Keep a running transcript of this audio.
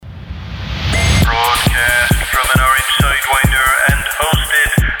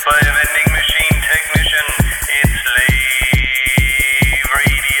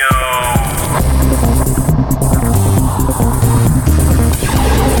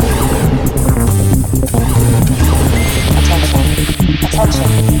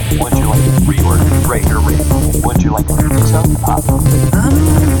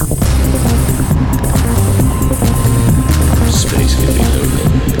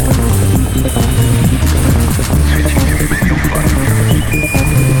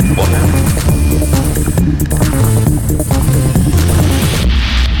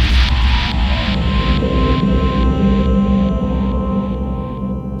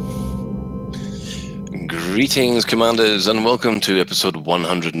Greetings, Commanders, and welcome to episode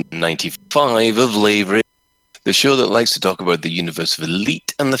 195 of Lave, the show that likes to talk about the universe of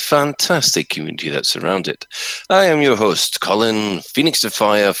Elite and the fantastic community that surrounds it. I am your host, Colin, Phoenix of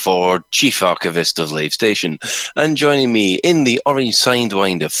Fire for Chief Archivist of Lave Station, and joining me in the Orange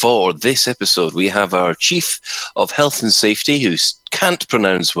Sidewinder for this episode, we have our Chief of Health and Safety, who can't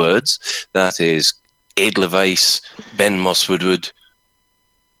pronounce words, that is Aid Levice, Ben Moss-Woodward.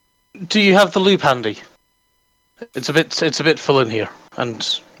 Do you have the loop handy? It's a bit full in here,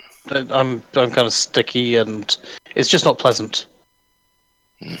 and I'm kind of sticky, and it's just not pleasant.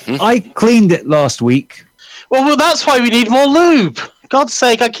 Mm-hmm. I cleaned it last week. Well, that's why we need more lube. God's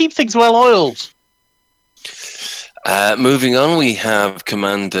sake, I keep things well oiled. Moving on, we have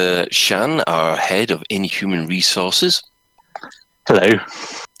Commander Shan, our head of Inhuman Resources. Hello.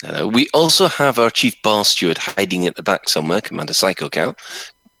 We also have our Chief Bar Steward hiding at the back somewhere, Commander Psycho Cow.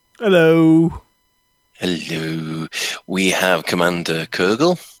 Hello. Hello. We have Commander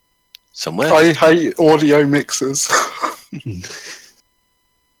Kurgle somewhere. I hate audio mixers.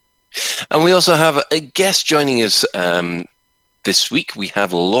 And we also have a guest joining us this week. We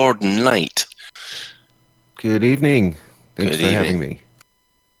have Lord Knight. Good evening. Thanks for having me.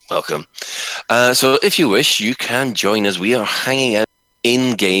 Welcome. So if you wish, you can join us. We are hanging out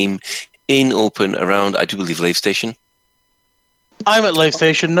in-game, in open, around, I do believe, Lave Station. I'm at Lave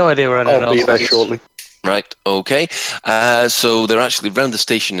Station. No idea where anyone else is. I'll be there shortly. Right, okay. So they're actually around the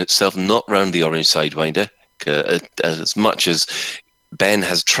station itself, not round the Orange Sidewinder. As much as Ben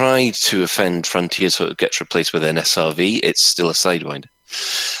has tried to offend Frontier so it gets replaced with an SRV, it's still a Sidewinder.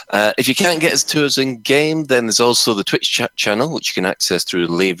 If you can't get to us in game, then there's also the Twitch chat channel, which you can access through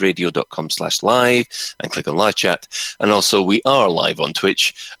laveradio.com/live and click on live chat. And also we are live on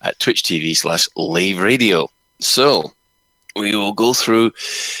Twitch at twitch.tv/laveradio. So we will go through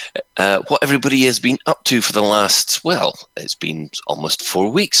what everybody has been up to for the last, well, it's been almost 4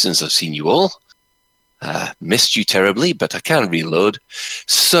 weeks since I've seen you all. Missed you terribly, but I can reload.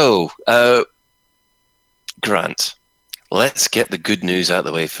 So, Grant, let's get the good news out of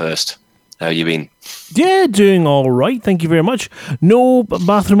the way first. How you been? Yeah, doing all right. Thank you very much. No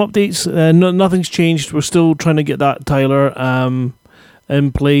bathroom updates. Nothing's changed. We're still trying to get that Tyler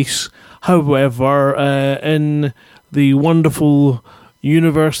in place. However, in the wonderful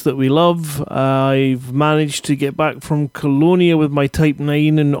universe that we love, I've managed to get back from Colonia with my Type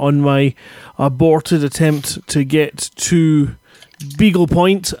 9 and on my aborted attempt to get to Beagle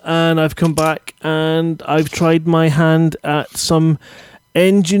Point, and I've come back and I've tried my hand at some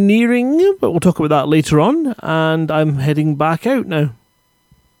engineering, but we'll talk about that later on, and I'm heading back out now.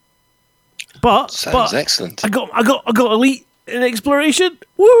 Sounds excellent. I got elite in exploration.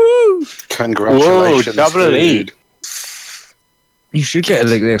 Woohoo! Congratulations. Whoa, double elite. You should get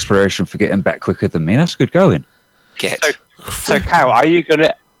the exploration for getting back quicker than me. That's good going. So Cow, are you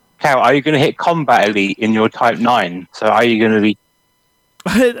gonna hit combat elite in your Type 9? So are you gonna be?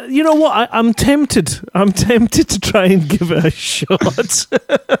 You know what? I'm tempted. I'm tempted to try and give it a shot.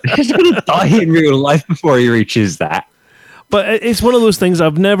 He's going to die in real life before he reaches that. But it's one of those things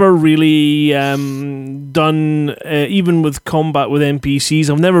I've never really done, even with combat with NPCs.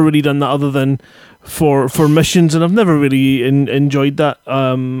 I've never really done that other than for missions, and I've never really enjoyed that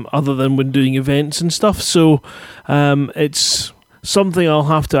other than when doing events and stuff. So it's something I'll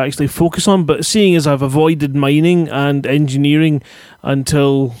have to actually focus on. But seeing as I've avoided mining and engineering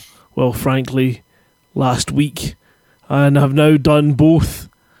until, well, frankly, last week, and have now done both,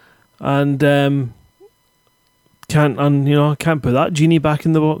 and I can't put that genie back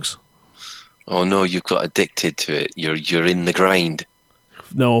in the box. Oh no, you've got addicted to it. You're in the grind.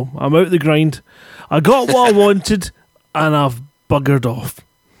 No, I'm out the grind. I got what I wanted, and I've buggered off.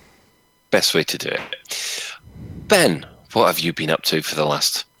 Best way to do it. Ben, what have you been up to for the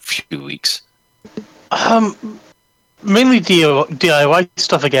last few weeks? Mainly DIY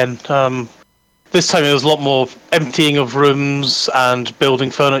stuff again. This time it was a lot more emptying of rooms and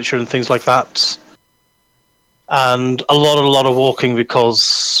building furniture and things like that. And a lot of walking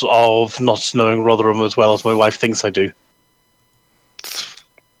because of not knowing Rotherham as well as my wife thinks I do.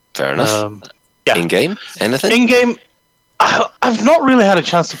 Fair enough. Yeah. In-game? Anything? In-game, I've not really had a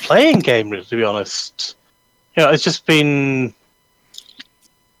chance to play in-game, really, to be honest. It's just been...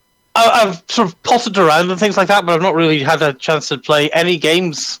 I've sort of potted around and things like that, but I've not really had a chance to play any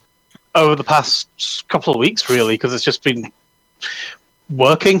games over the past couple of weeks, really, because it's just been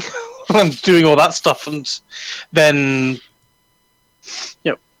working and doing all that stuff, and then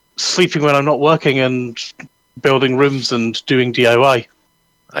sleeping when I'm not working and building rooms and doing DIY.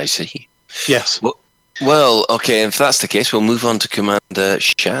 I see. Yes. Well, okay, if that's the case, we'll move on to Commander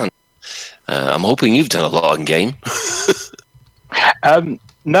Shan. I'm hoping you've done a lot in game.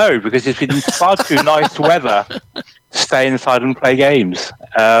 No, because it's been far too nice weather to stay inside and play games.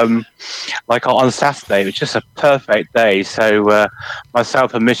 Like on Saturday, it was just a perfect day. So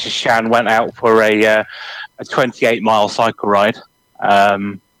myself and Mrs. Shan went out for a 28-mile cycle ride.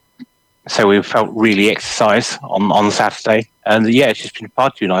 So we felt really exercised on Saturday. And yeah, it's just been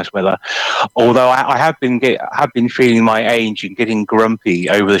far too nice weather. Although I have been feeling my age and getting grumpy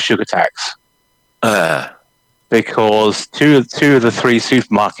over the sugar tax. Because two of the three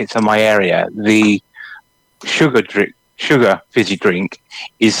supermarkets in my area, the sugar fizzy drink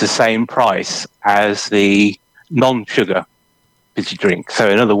is the same price as the non-sugar fizzy drink. So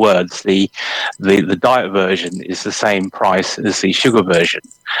in other words, the diet version is the same price as the sugar version.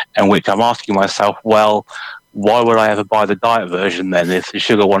 And which I'm asking myself, well, why would I ever buy the diet version then if the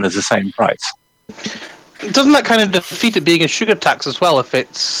sugar one is the same price? Doesn't that kind of defeat it being a sugar tax as well? If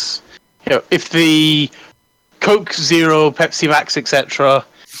it's, if the Coke Zero, Pepsi Max, etc.,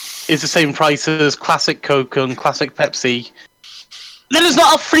 is the same price as classic Coke and classic Pepsi, then it's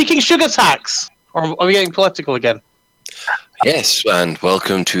not a freaking sugar tax. Or are we getting political again? Yes, and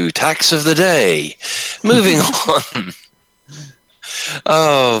welcome to Tax of the Day. Moving on.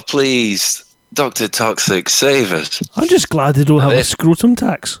 Oh, please, Dr. Toxic, save us. I'm just glad they don't have a scrotum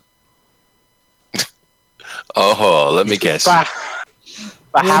tax. Oh, let me guess.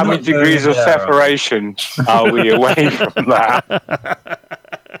 But how many degrees of separation are we away from that?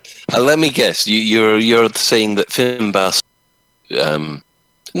 Let me guess. You're saying that Finbar... no,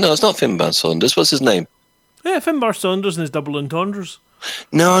 it's not Finbar Saunders. What's his name? Yeah, Finbar Saunders and his double entendres.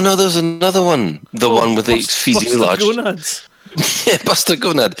 No, there's another one. The one with the physiology. Buster Gonads. Yeah, Buster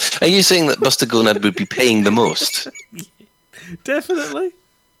Gonad. Are you saying that Buster Gonad would be paying the most? Definitely.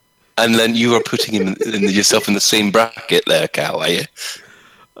 And then you are putting yourself in the same bracket there, Cal, are you?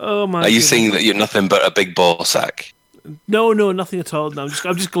 Oh my! Are you saying that you're nothing but a big ball sack? No, nothing at all. No, I'm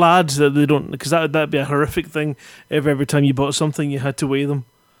just glad that they don't, because that'd be a horrific thing if every time you bought something you had to weigh them.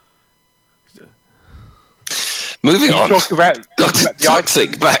 Moving on. Talk about Dr.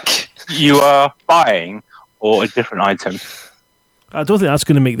 Toxic back. You are buying or a different item. I don't think that's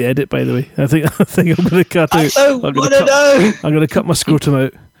going to make the edit. By the way, I think I'm going to cut out. don't I'm want to know. I'm going to cut my scrotum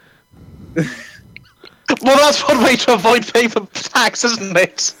out. Well, that's one way to avoid paying for tax, isn't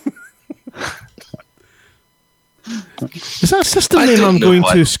it? Is that system I name don't I'm know going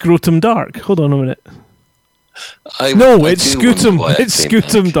why. to Scrotum Dark? Hold on a minute. I It's do wonder Scootum. why I It's came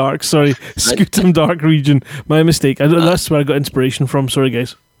Scootum back. Dark. Sorry, Scootum Dark region. My mistake. That's where I got inspiration from. Sorry,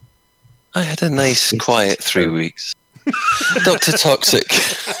 guys. I had a nice, quiet 3 weeks. Dr. Toxic.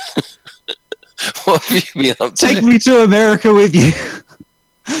 What have you been up to? Take me to America with you.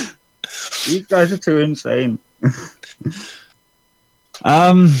 You guys are too insane.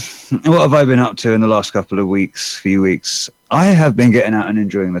 What have I been up to in the last few weeks? I have been getting out and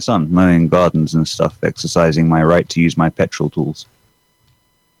enjoying the sun, mowing gardens and stuff, exercising my right to use my petrol tools.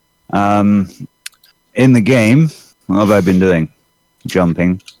 In the game, what have I been doing?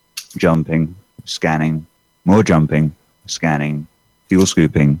 Jumping, scanning, more jumping, scanning, fuel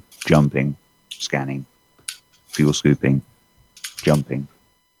scooping, jumping, scanning, fuel scooping, jumping.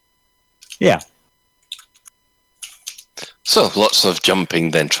 Yeah. So, lots of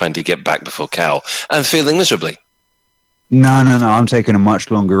jumping, then trying to get back before Cal, and failing miserably. No. I'm taking a much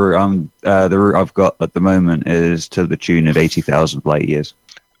longer route. The route I've got at the moment is to the tune of 80,000 light years.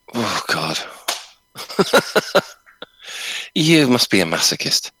 Oh, God. You must be a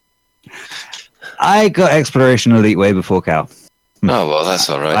masochist. I got Exploration Elite way before Cal. Oh, well, that's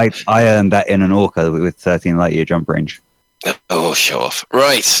all right. I earned that in an Orca with 13 light year jump range. Oh, show off.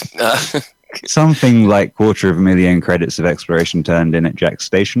 Right. Something like 250,000 credits of exploration turned in at Jack's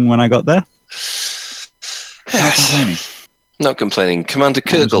Station when I got there. Not complaining. Not complaining. Commander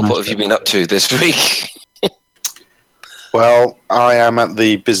Kurgle, what have you been up to this week? Well, I am at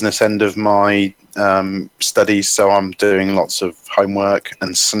the business end of my studies, so I'm doing lots of homework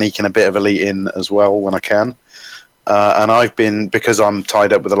and sneaking a bit of Elite in as well when I can. And I've been, because I'm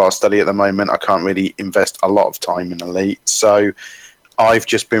tied up with a lot of study at the moment, I can't really invest a lot of time in Elite. So I've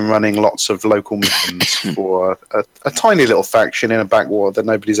just been running lots of local missions for a tiny little faction in a backwater that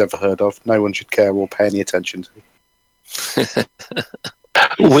nobody's ever heard of. No one should care or pay any attention to.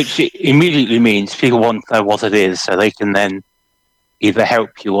 Which immediately means people want to know what it is so they can then either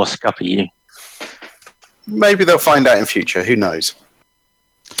help you or scupper you. Maybe they'll find out in future. Who knows?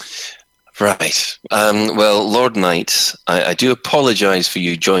 Right. Well, Lord Knight, I do apologise for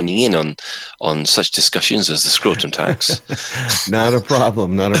you joining in on such discussions as the scrotum tax. Not a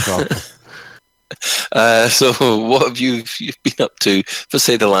problem. So what have you've been up to for,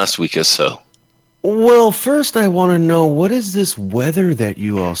 say, the last week or so? Well, first I want to know, what is this weather that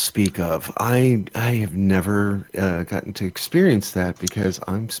you all speak of? I have never gotten to experience that because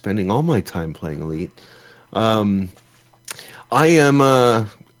I'm spending all my time playing Elite. I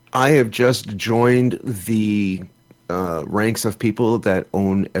have just joined the ranks of people that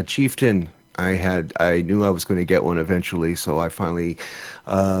own a chieftain. I knew I was going to get one eventually, so I finally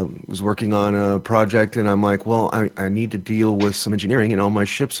was working on a project, and I'm like, well, I need to deal with some engineering, and all my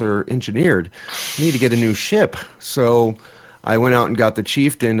ships are engineered. I need to get a new ship. So I went out and got the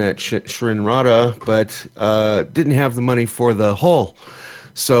chieftain at Shrinrada, but didn't have the money for the hull.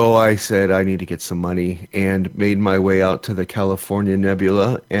 So I said I need to get some money and made my way out to the California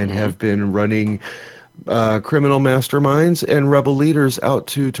Nebula and have been running criminal masterminds and rebel leaders out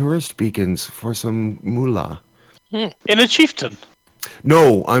to tourist beacons for some moolah. In a chieftain?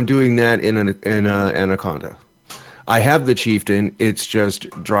 No, I'm doing that in an Anaconda. I have the chieftain. It's just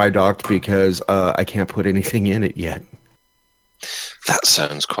dry docked because I can't put anything in it yet. That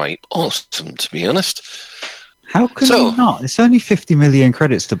sounds quite awesome, to be honest. How can you not? It's only 50 million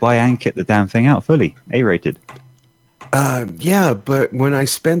credits to buy and kit the damn thing out fully. A-rated. Yeah, but when I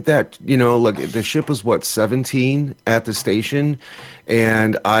spent that, look, the ship was 17 at the station,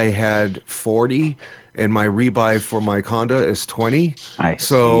 and I had 40, and my rebuy for my Conda is 20.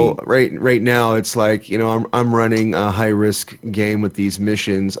 So right now it's like, I'm running a high risk game with these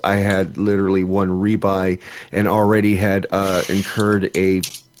missions. I had literally one rebuy and already had incurred a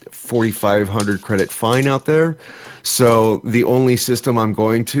 4,500 credit fine out there. So the only system I'm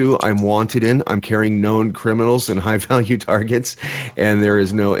wanted in. I'm carrying known criminals and high value targets, and there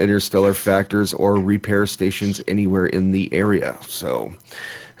is no interstellar factors or repair stations anywhere in the area. So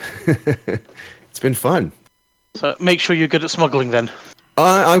it's been fun. So make sure you're good at smuggling then.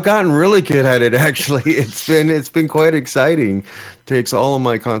 I've gotten really good at it, actually. It's been quite exciting. Takes all of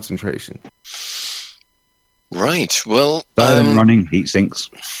my concentration. Right. Well, running heat sinks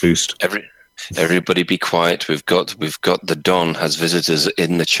boost. Everybody be quiet. We've got the Don has visitors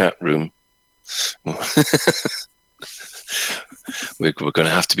in the chat room. We're going to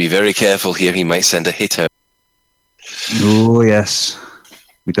have to be very careful here. He might send a hit out. Oh yes,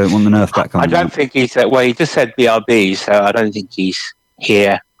 we don't want the nerf back on. I don't think he's well. He just said BRB, so I don't think he's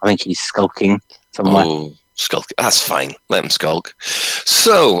here. I think he's skulking somewhere. Oh, skulk. That's fine. Let him skulk.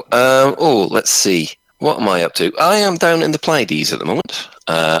 So, let's see. What am I up to? I am down in the Pleiades at the moment.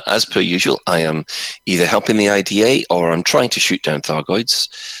 As per usual, I am either helping the IDA or I'm trying to shoot down Thargoids.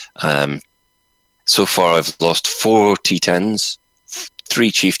 So far, I've lost 4 T10s, 3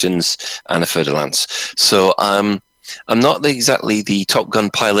 Chieftains, and a Fer-de-Lance. So I'm not exactly the Top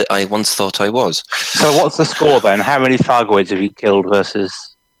Gun pilot I once thought I was. So what's the score then? How many Thargoids have you killed versus...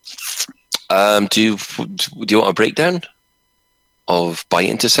 Do you want a breakdown of by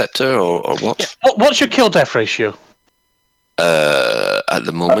interceptor or what? Yeah. What's your kill death ratio? At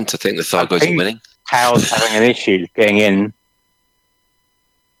the moment, I think the Thargoids are winning. Cal's having an issue getting in.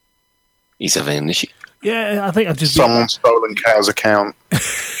 He's having an issue. Yeah, I think I've just... Someone's stolen Cal's account.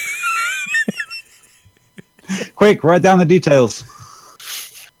 Quick, write down the details.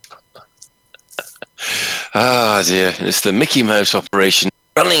 Ah, dear. It's the Mickey Mouse operation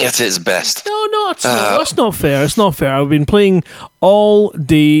running at its best. No, that's not fair. It's not fair. I've been playing all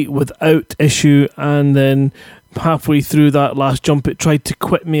day without issue, and then halfway through that last jump, it tried to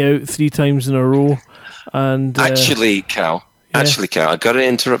quit me out 3 times in a row. And Actually, Cal, I got to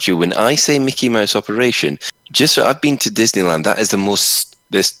interrupt you. When I say Mickey Mouse operation, I've been to Disneyland. That is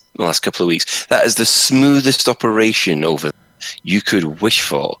this last couple of weeks. That is the smoothest operation over you could wish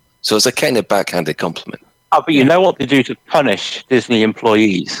for. So it's a kind of backhanded compliment. Oh, but you know what they do to punish Disney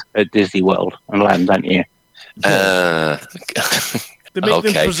employees at Disney World and Land, don't you? they make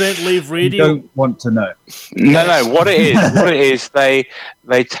them present live radio. You don't want to know. No. What it is, they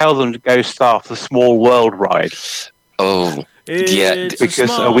tell them to go start the Small World ride. Oh, yeah,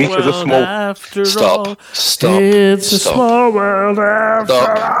 because a week of the small. Stop. It's a small world after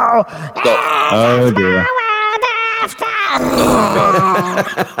all. Stop. Oh dear.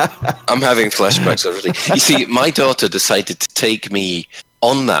 I'm having flashbacks already. You see, my daughter decided to take me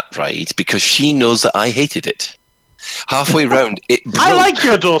on that ride because she knows that I hated it. Halfway round, it broke. I like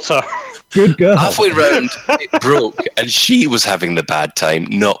your daughter. Good girl. Halfway round, it broke, and she was having the bad time,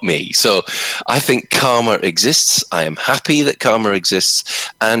 not me. So I think karma exists. I am happy that karma exists.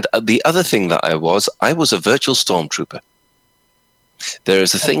 And the other thing that I was a virtual stormtrooper. There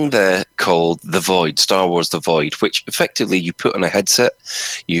is a thing there called The Void, Star Wars The Void, which effectively you put on a headset,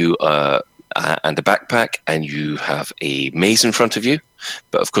 you and a backpack, and you have a maze in front of you.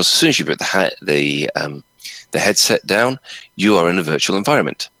 But of course, as soon as you put the headset down, you are in a virtual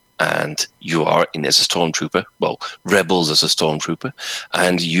environment, and you are in as a stormtrooper. Well, Rebels as a stormtrooper,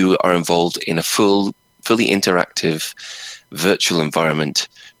 and you are involved in a fully interactive virtual environment,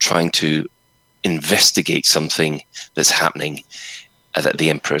 trying to investigate something that's happening that the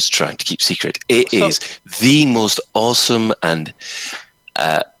Emperor is trying to keep secret. It is the most awesome and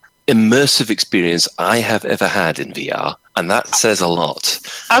immersive experience I have ever had in VR, and that says a lot.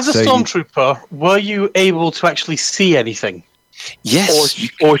 As a stormtrooper, were you able to actually see anything? Yes.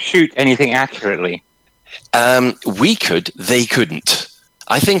 Or shoot anything accurately? We could. They couldn't.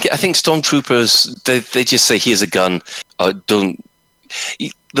 I think stormtroopers, they just say, here's a gun. Don't.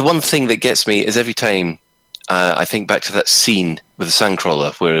 The one thing that gets me is every time I think back to that scene with the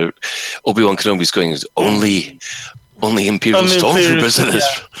Sandcrawler where Obi-Wan Kenobi's going, only Imperial stormtroopers are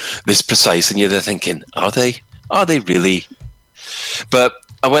this precise, and you're there thinking, are they really? But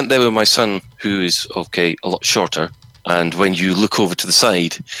I went there with my son, who is a lot shorter, and when you look over to the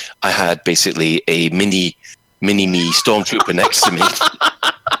side, I had basically a mini me stormtrooper next to me.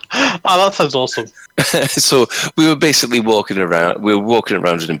 Oh, that sounds awesome. So we were basically walking around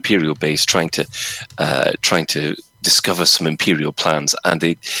an Imperial base, trying to discover some Imperial plans, and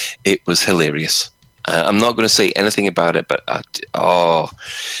it was hilarious. I'm not going to say anything about it, but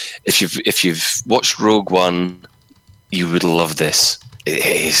if you've watched Rogue One, you would love this.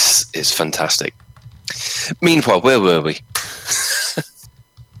 It's fantastic. Meanwhile, where were we?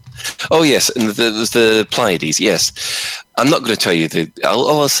 Oh yes, and there's the Pleiades. Yes, I'm not going to tell you.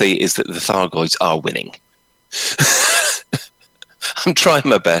 All I'll say is that the Thargoids are winning. I'm trying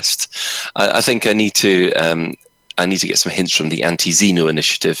my best. I think I need to get some hints from the Anti-Xeno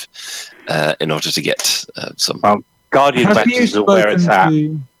initiative in order to get some. Well, Guardian Vectors are where it's at.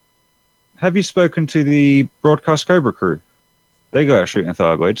 Have you spoken to the Broadcast Cobra crew? They go out shooting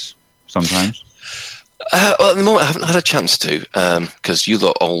Thargoids sometimes. Well, at the moment, I haven't had a chance to, because you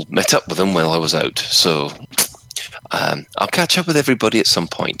lot all met up with them while I was out. So I'll catch up with everybody at some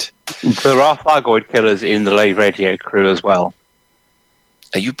point. There are Thargoid killers in the Lay Radio crew as well.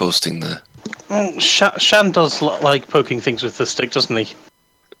 Are you boasting there? Well, Shan does like poking things with the stick, doesn't he?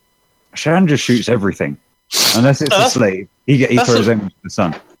 Shan just shoots everything. Unless it's a slave. He throws them to the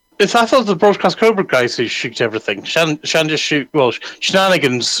sun. I thought the Broadcast Cobra guys who shoot everything. Shan just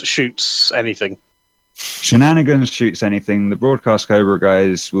Shenanigans shoots anything. Shenanigans shoots anything. The Broadcast Cobra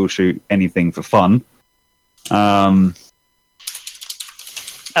guys will shoot anything for fun. And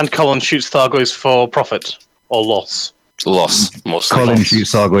Colin shoots Thargoids for profit or loss. Loss, mostly. Colin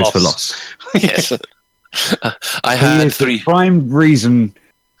shoots Thargoids for loss. Yes. I had three. The prime reason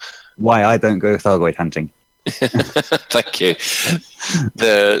why I don't go Thargoid hunting. Thank you.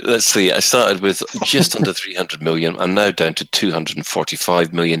 Let's see. I started with just under 300 million. I'm now down to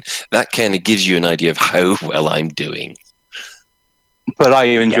 245 million. That kind of gives you an idea of how well I'm doing. But are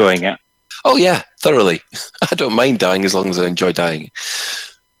you enjoying it? Oh yeah, thoroughly. I don't mind dying as long as I enjoy dying.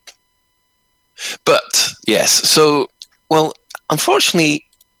 But yes, so unfortunately,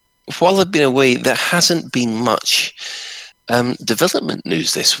 while I've been away, there hasn't been much development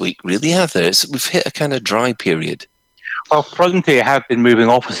news this week, really, have there? We've hit a kind of dry period. Well, Frontier have been moving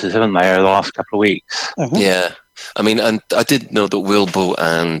offices, haven't they, over the last couple of weeks? Mm-hmm. Yeah. I mean, and I did know that Wilbo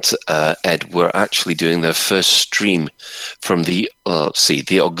and Ed were actually doing their first stream from the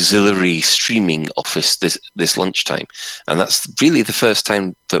auxiliary streaming office this lunchtime. And that's really the first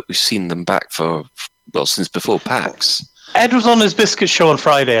time that we've seen them back since before PAX. Ed was on his biscuit show on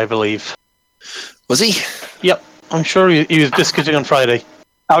Friday, I believe. Was he? Yep. I'm sure he was biscuiting on Friday.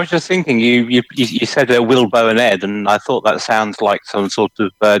 I was just thinking, you said Wilbo and Ed, and I thought that sounds like some sort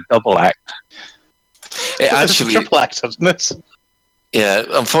of double act. It actually, it's a triple act, doesn't it? Yeah,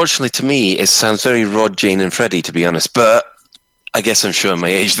 unfortunately to me, it sounds very Rod, Jane and Freddie, to be honest, but I guess I'm showing my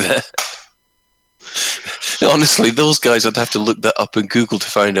age there. Honestly, those guys, I'd have to look that up in Google to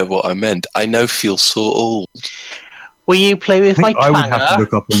find out what I meant. I now feel so old. Will you play with my I would have to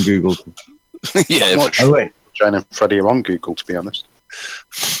look up on Google. Yeah. Oh, wait. Jane and Freddie are on Google, to be honest.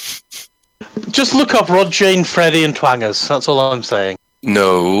 Just look up Rod, Jane, Freddie and Twangers. That's all I'm saying.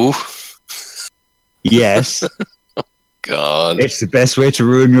 No. Yes. God. It's the best way to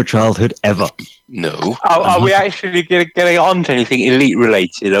ruin your childhood ever. No. Are we actually getting on to anything Elite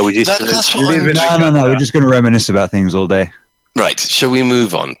related? Or are we just That's what I'm No. We're just going to reminisce about things all day. Right. Shall we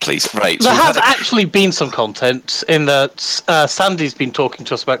move on, please? Right. There has actually been some content in that Sandy's been talking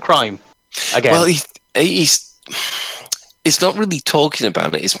to us about crime. Again. Well, he's it's not really talking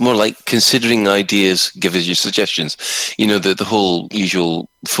about it. It's more like considering ideas, give us your suggestions. You know, the whole usual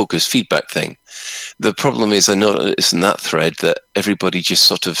focus feedback thing. The problem is, I noticed in that thread that everybody just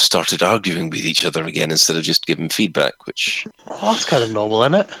sort of started arguing with each other again instead of just giving feedback, which... Well, that's kind of normal,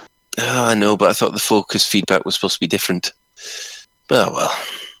 isn't it? I know, but I thought the focus feedback was supposed to be different. Oh, well.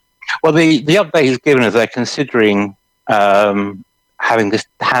 Well, the update is given as they're considering having this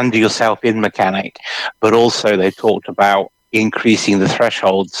hand yourself in mechanic, but also they talked about increasing the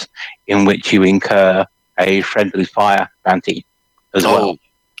thresholds in which you incur a friendly fire bounty as well.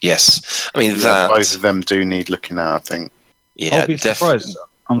 Yes. I mean, both of them do need looking at, I think. Yeah, I'll be surprised.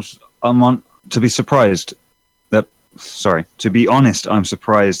 To be surprised that. Sorry, to be honest, I'm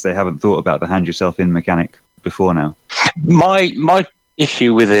surprised they haven't thought about the hand yourself in mechanic before now. My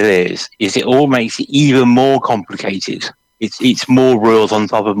issue with it is it all makes it even more complicated. It's more rules on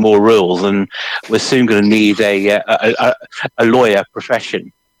top of more rules, and we're soon going to need a lawyer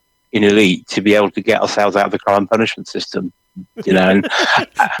profession in Elite to be able to get ourselves out of the crime punishment system. You know, and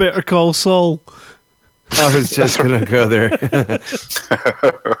Better Call Saul. I was just going to go there.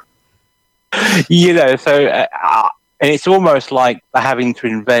 You know, so and it's almost like having to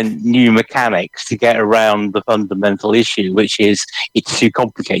invent new mechanics to get around the fundamental issue, which is it's too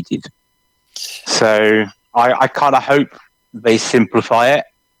complicated. So I kind of hope they simplify it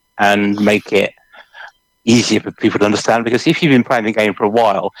and make it easier for people to understand, because if you've been playing the game for a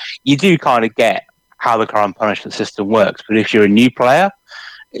while, you do kind of get how the crime punishment system works. But if you're a new player,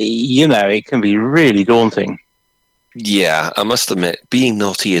 you know, it can be really daunting. Yeah, I must admit, being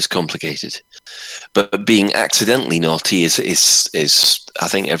naughty is complicated, but being accidentally naughty is I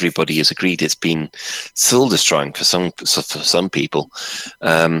think everybody has agreed it's been soul destroying for some people. You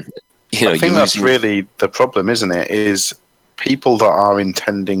know, I think that's really the problem, isn't it? Is people that are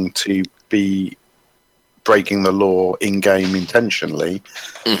intending to be breaking the law in-game intentionally,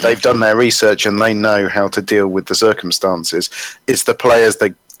 they've done their research and they know how to deal with the circumstances. It's the players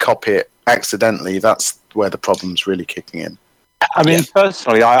that cop it accidentally, that's where the problem's really kicking in. I mean,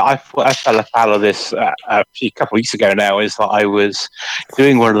 personally, I fell afoul of this a couple of weeks ago now, is that I was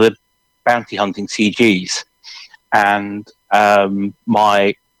doing one of the bounty hunting CGs, and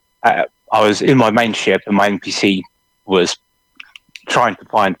I was in my main ship and my NPC was trying to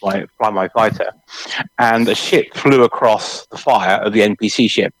fly my fighter, and a ship flew across the fire of the NPC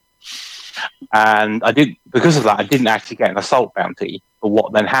ship, and because of that I didn't actually get an assault bounty. But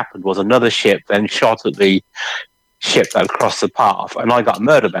what then happened was another ship then shot at the ship that crossed the path, and I got a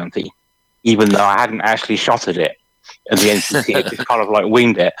murder bounty, even though I hadn't actually shot at it. And the NPC just kind of like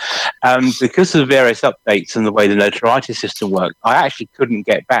winged it. Because of various updates and the way the notoriety system worked, I actually couldn't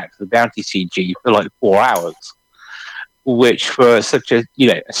get back to the bounty CG for like 4 hours, which for such a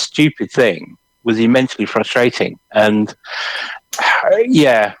a stupid thing was immensely frustrating. And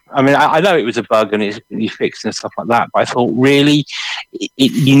yeah, I mean, I know it was a bug and it's been fixed and stuff like that, but I thought really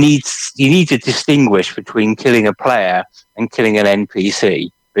you need to distinguish between killing a player and killing an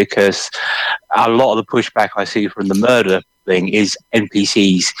NPC, because a lot of the pushback I see from the murder thing is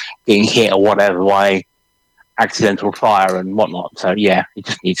NPCs getting hit or whatever by accidental fire and whatnot. So yeah, it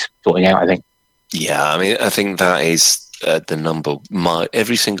just needs sorting out, I think. Yeah, I mean, I think that is the number.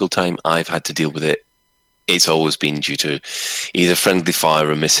 Every single time I've had to deal with it, it's always been due to either friendly fire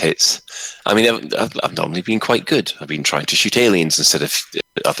or mishits. I mean, I've normally been quite good. I've been trying to shoot aliens instead of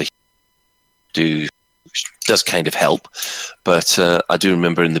other does kind of help. But I do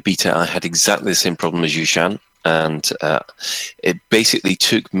remember in the beta I had exactly the same problem as you, Shan, and it basically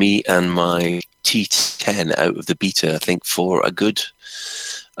took me and my T10 out of the beta, I think, for a good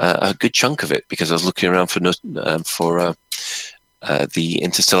chunk of it, because I was looking around for the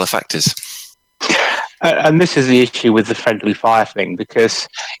interstellar factors. And this is the issue with the friendly fire thing, because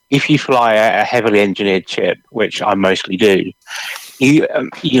if you fly a heavily engineered ship, which I mostly do,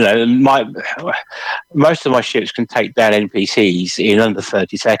 most of my ships can take down NPCs in under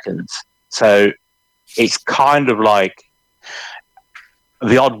 30 seconds. So it's kind of like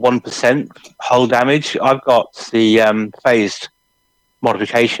the odd 1% hull damage. I've got the phased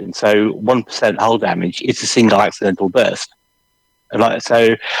modification, so 1% hull damage is a single accidental burst.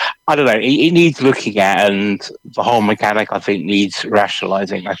 So, I don't know, it needs looking at, and the whole mechanic, I think, needs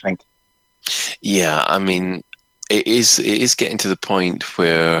rationalising, I think. Yeah, I mean, it is getting to the point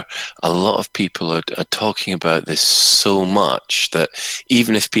where a lot of people are talking about this so much that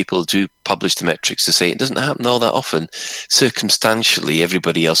even if people do publish the metrics to say it doesn't happen all that often, circumstantially,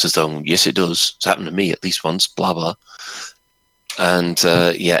 everybody else has done, yes, it does. It's happened to me at least once, blah, blah. And,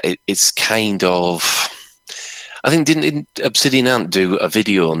 it's kind of... I think, didn't Obsidian Ant do a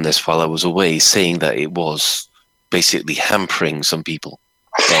video on this while I was away, saying that it was basically hampering some people.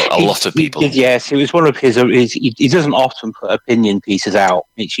 Well, a lot of people. Yes, it was one of his. He doesn't often put opinion pieces out.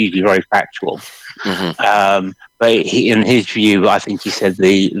 It's usually very factual. But in his view, I think he said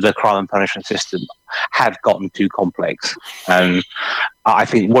the crime and punishment system had gotten too complex. And I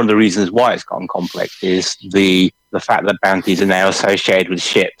think one of the reasons why it's gotten complex is the fact that bounties are now associated with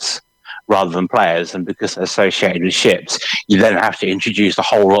ships rather than players. And because they're associated with ships, you then have to introduce a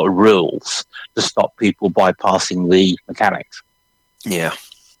whole lot of rules to stop people bypassing the mechanics. Yeah.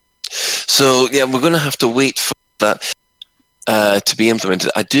 So, yeah, we're going to have to wait for that to be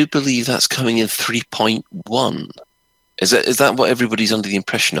implemented. I do believe that's coming in 3.1. Is that what everybody's under the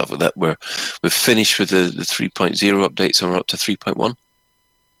impression of? That we've finished with the 3.0 updates and we're up to 3.1?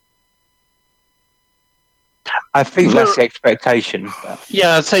 I think that's the expectation.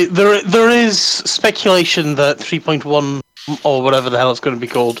 Yeah, I'd say there is speculation that 3.1 or whatever the hell it's going to be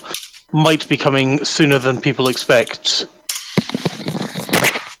called might be coming sooner than people expect.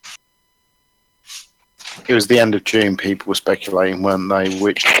 It was the end of June. People were speculating, weren't they?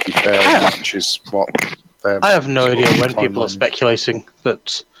 Which, to be fair, which is what they're. I have no idea when people are speculating,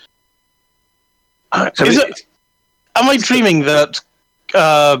 but am I dreaming that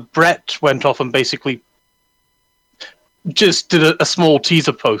Brett went off and basically just did a small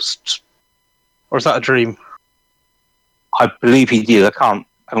teaser post, or is that a dream? I believe he did. I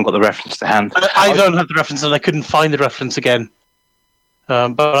haven't got the reference to hand. I don't have the reference, and I couldn't find the reference again.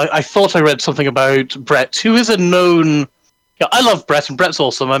 But I thought I read something about Brett, who is a known. Yeah, I love Brett, and Brett's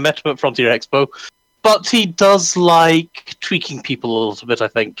awesome. I met him at Frontier Expo, but he does like tweaking people a little bit, I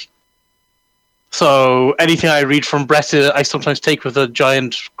think. So anything I read from Brett, I sometimes take with a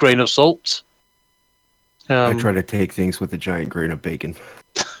giant grain of salt. I try to take things with a giant grain of bacon.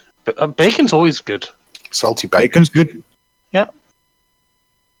 Bacon's always good. Salty bacon. Bacon's good. Yeah.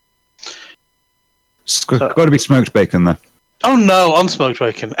 It's got to be smoked bacon, though. Oh no, unsmoked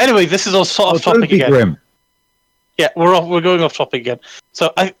bacon. Anyway, this is all sort of topic again. Grim. Yeah, we're going off topic again.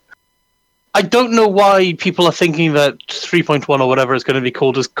 So I don't know why people are thinking that 3.1 or whatever it's going to be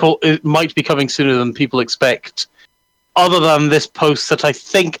called it might be coming sooner than people expect. Other than this post that I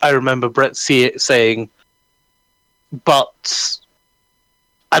think I remember Brett saying, but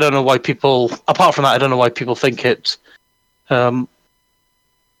I don't know why people. Apart from that, I don't know why people think it. Some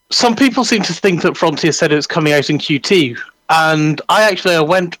people seem to think that Frontier said it was coming out in QT. And I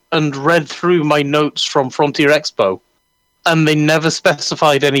went and read through my notes from Frontier Expo, and they never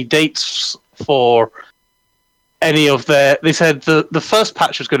specified any dates for any of their. They said the first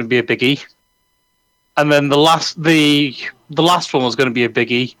patch was going to be a biggie, and then the last one was going to be a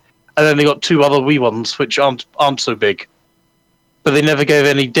biggie, and then they got two other wee ones which aren't so big, but they never gave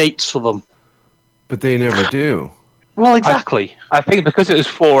any dates for them. But they never do. Well, exactly. I think because it was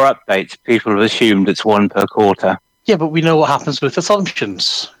 4 updates, people have assumed it's 1 per quarter. Yeah, but we know what happens with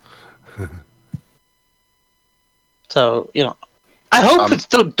assumptions. So, I hope it's...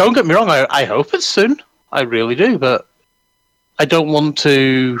 Don't get me wrong, I hope it's soon. I really do, but I don't want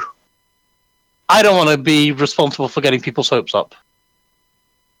to be responsible for getting people's hopes up.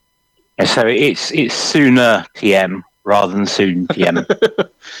 Yeah, so it's sooner TM rather than soon TM.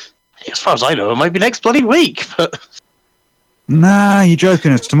 As far as I know, it might be next bloody week, but... Nah, you're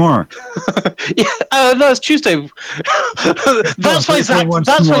joking. It's tomorrow. Yeah, no, it's Tuesday. That's why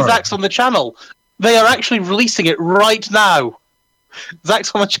Zach's on the channel. They are actually releasing it right now.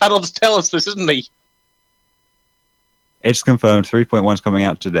 Zach's on the channel to tell us this, isn't he? It's confirmed. 3.1 is coming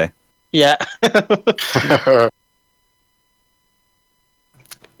out today. Yeah.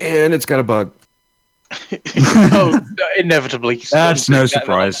 And it's got a bug. Oh, inevitably. That's no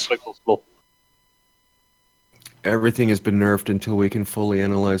surprise. Everything has been nerfed until we can fully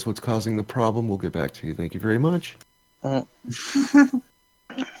analyze what's causing the problem. We'll get back to you. Thank you very much. Well,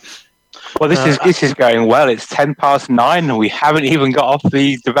 this is going well. It's 9:10, and we haven't even got off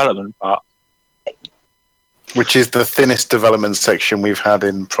the development part, which is the thinnest development section we've had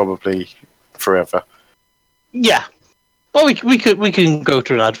in probably forever. Yeah. Well, we can go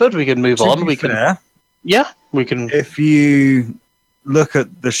to an advert. We can move on. We can. Yeah, we can. If you look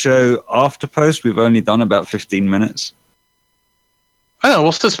at the show after post, we've only done about 15 minutes. I don't know,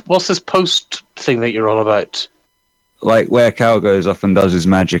 what's this post thing that you're on about? Like where Cal goes off and does his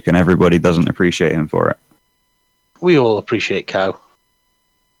magic and everybody doesn't appreciate him for it. We all appreciate Cow.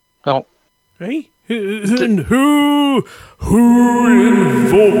 Oh. Hey? Who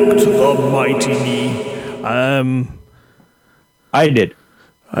invoked the mighty knee? I did.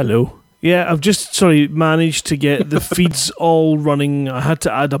 Hello. Yeah, I've just managed to get the feeds all running. I had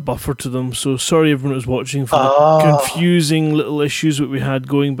to add a buffer to them, so sorry everyone who's watching for the confusing little issues that we had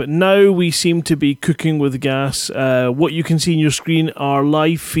going. But now we seem to be cooking with gas. What you can see on your screen are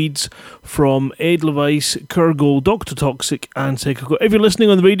live feeds from Ed Levice, Kurgol, Dr. Toxic, and Psycho. If you're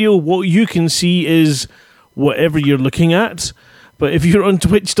listening on the radio, what you can see is whatever you're looking at. But if you're on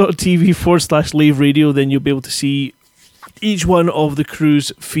twitch.tv/live radio, then you'll be able to see each one of the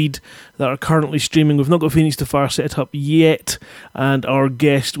crew's feed that are currently streaming. We've not got Phoenix the Fire set up yet, and our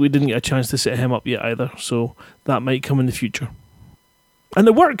guest, we didn't get a chance to set him up yet either, so that might come in the future. And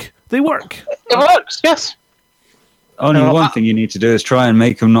they work. It works, yes. Only one thing you need to do is try and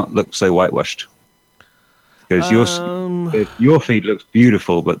make them not look so whitewashed. Because your feed looks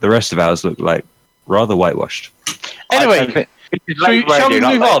beautiful, but the rest of ours look like rather whitewashed. Anyway, shall we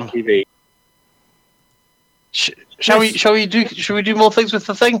move on? Shall we do more things with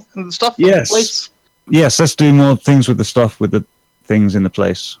the thing and the stuff? Yes. Yes, let's do more things with the stuff, with the things in the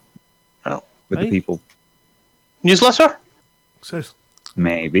place. Oh, with the people. Newsletter?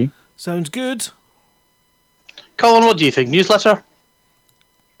 Maybe. Sounds good. Colin, what do you think? Newsletter?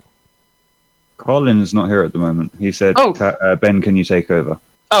 Colin's not here at the moment. He said, Ben, can you take over?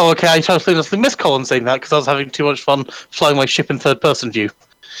 Oh, okay. I totally missed Colin saying that because I was having too much fun flying my ship in third-person view.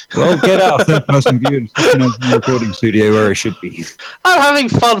 Well, get out of third-person view and stick in the recording studio where it should be. I'm having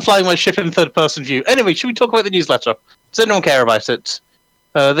fun flying my ship in third-person view. Anyway, should we talk about the newsletter? Does anyone care about it?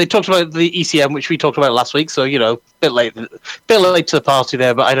 They talked about the ECM, which we talked about last week, so, a bit late to the party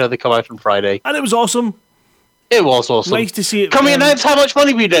there, but I know they come out on Friday. And it was awesome. It was awesome. Nice to see it. Can we announce how much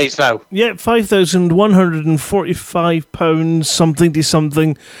money we raised now? Yeah, £5,145 something to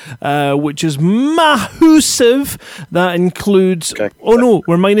something, which is massive. That includes... Okay. Oh no,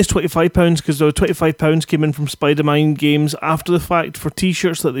 we're minus £25 because the £25 came in from Spider-Man games after the fact for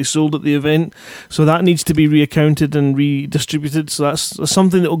T-shirts that they sold at the event. So that needs to be reaccounted and redistributed. So that's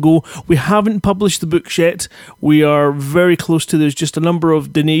something that will go. We haven't published the books yet. We are very close to. There's just a number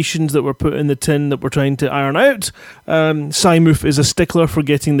of donations that were put in the tin that we're trying to iron out. Simoof is a stickler for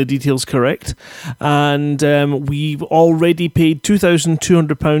getting the details correct, and we've already paid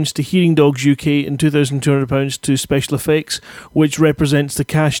 £2,200 to Hearing Dogs UK and £2,200 to Special Effects, which represents the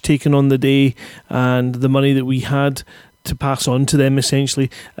cash taken on the day and the money that we had to pass on to them,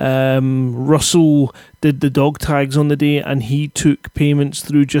 essentially. Russell did the dog tags on the day and he took payments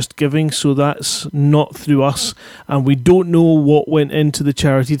through Just Giving, so that's not through us, and we don't know what went into the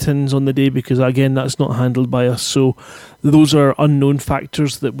charity tins on the day because again that's not handled by us, so those are unknown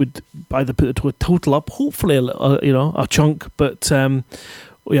factors that would either put the total up, hopefully a chunk, but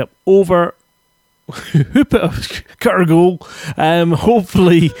over hoop it up, Kurgol.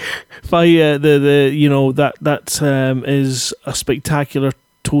 Hopefully, by that is a spectacular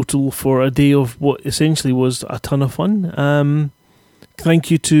total for a day of what essentially was a ton of fun. Thank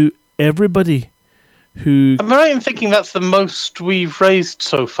you to everybody who. Am I right in thinking that's the most we've raised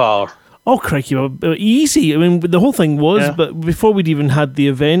so far? Oh, crikey, easy. I mean, the whole thing was, but before we'd even had the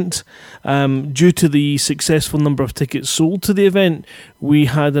event, due to the successful number of tickets sold to the event, we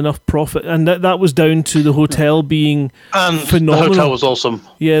had enough profit, and that was down to the hotel being phenomenal. The hotel was awesome.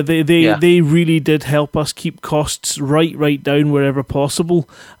 Yeah, they really did help us keep costs right down wherever possible,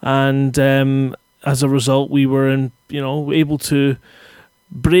 and as a result, we were able to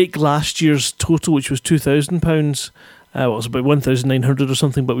break last year's total, which was £2,000. It was about 1,900 or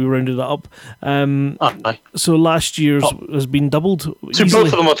something, but we rounded it up. So last year's has been doubled. So both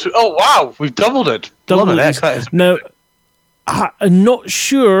of them are oh wow, we've doubled it. Now, I'm not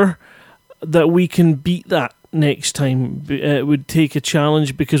sure that we can beat that next time. It would take a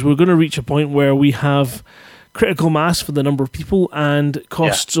challenge because we're going to reach a point where we have critical mass for the number of people, and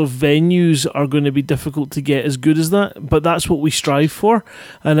costs of venues are going to be difficult to get as good as that, but that's what we strive for.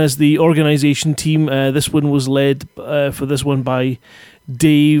 And as the organisation team, this one was led for this one by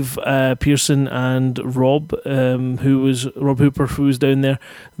Dave Pearson and Rob Hooper, who was down there.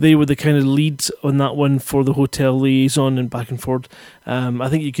 They were the kind of leads on that one for the hotel liaison and back and forth. I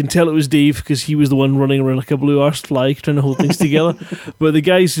think you can tell it was Dave because he was the one running around like a blue-arsed fly trying to hold things together. But the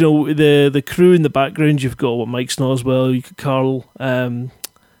guys, the crew in the background, you've got Mike Snoswell, you got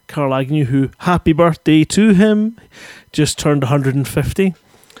Carl Agnew, who, happy birthday to him, just turned 150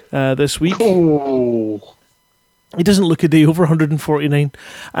 this week. Oh. He doesn't look a day over 149.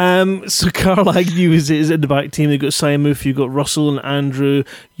 So Carl Agnew is in the back team. They've got Siamuth, you've got Russell and Andrew,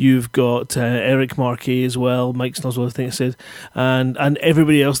 you've got Eric Marquet as well, Mike Snuzzle, I think I said, and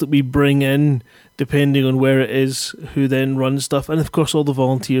everybody else that we bring in, depending on where it is, who then runs stuff. And of course, all the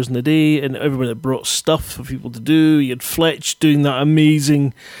volunteers in the day and everyone that brought stuff for people to do. You had Fletch doing that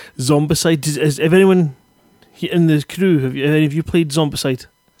amazing Zombicide. Have anyone in the crew, have any of you played Zombicide?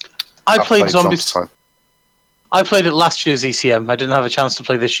 I played Zombicide. I played it last year's ECM. I didn't have a chance to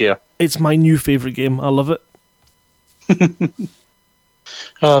play this year. It's my new favourite game. I love it.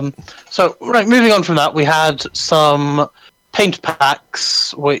 So, right, moving on from that, we had some paint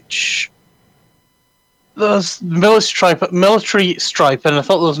packs, which there's military stripe, and I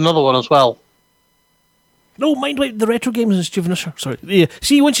thought there was another one as well. No, mind like the retro games and Steven Usher. Sorry. Yeah.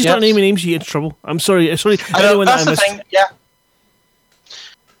 See, once you start naming names, you get into trouble. I'm sorry. I know, that's the thing, yeah.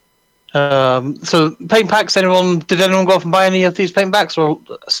 So paint packs. Did anyone go off and buy any of these paint packs, or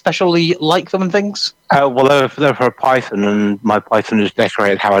especially like them and things? Well, they're for a Python, and my Python is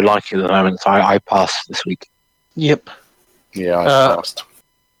decorated how I like it at the moment, so I passed this week. Yep. Yeah, I passed.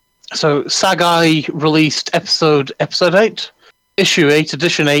 So Sagai released episode 8, issue 8,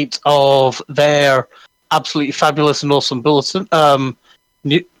 edition 8 of their absolutely fabulous and awesome bulletin.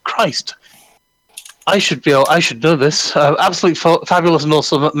 Christ. I should know this. Absolutely fabulous and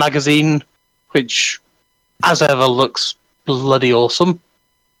awesome magazine, which, as ever, looks bloody awesome.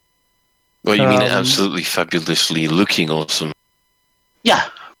 Well, you mean absolutely fabulously looking awesome? Yeah,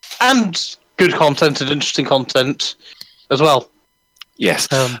 and good content and interesting content as well. Yes,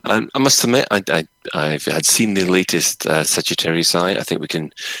 I must admit, I've had seen the latest Sagittarius Eye. I think we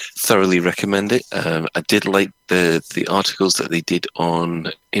can thoroughly recommend it. I did like the articles that they did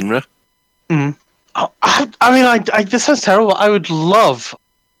on INRA. Mm. This sounds terrible. I would love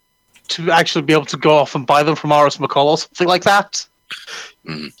to actually be able to go off and buy them from RS McCall or something like that.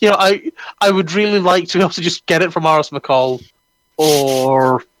 Mm. You know, I would really like to be able to just get it from RS McCall,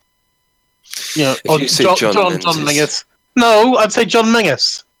 or or John Mingus. No, I'd say John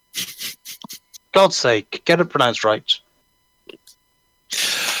Mingus. God's sake, get it pronounced right.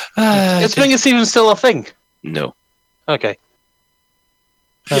 Is Mingus even still a thing? No. Okay.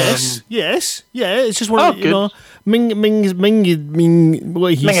 Yes. Yeah, it's just one of Ming,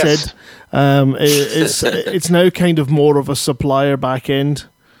 what he Mingus. said. It's now kind of more of a supplier back end.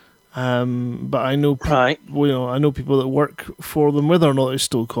 But I know, right. I know people that work for them. Whether or not it's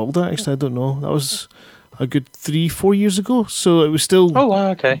still called that, actually, I don't know. That was a good 3-4 years ago, so it was still. Oh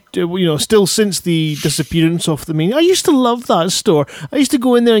wow, okay. Still since the disappearance of the main. I used to love that store. I used to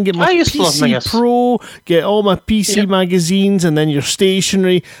go in there and get my PC Pro, get all my PC magazines, and then your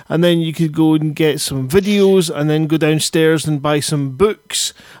stationery, and then you could go and get some videos, and then go downstairs and buy some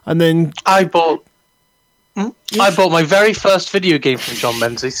books, and then I bought my very first video game from John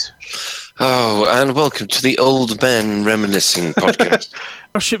Menzies. Oh, and welcome to the Old Men Reminiscing podcast.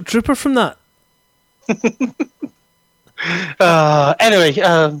 Starship Trooper from that. Anyway,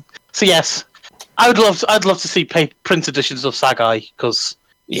 so yes, I'd love to see print editions of Sagai, because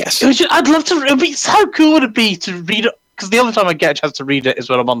yes, I'd love to. How cool would it be to read it? Because the only time I get a chance to read it is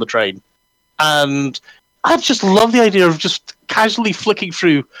when I'm on the train, and I just love the idea of just casually flicking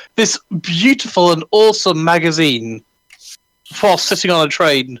through this beautiful and awesome magazine while sitting on a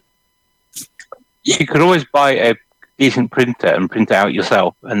train. You could always buy a decent printer and print it out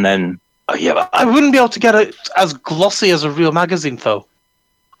yourself, and then. Yeah, but I wouldn't be able to get it as glossy as a real magazine, though.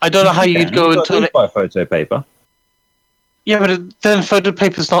 I don't know how you'd go and turn it. Buy photo paper. Yeah, but then photo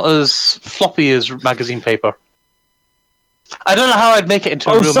paper's not as floppy as magazine paper. I don't know how I'd make it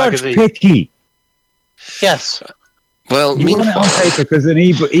into a real magazine. Picky. Yes. Well, you want it on paper because an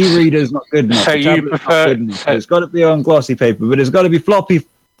e-reader's not good enough. So you prefer? It's got to be on glossy paper, but it's got to be floppy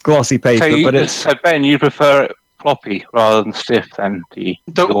glossy paper. So Ben, you prefer floppy rather than stiff than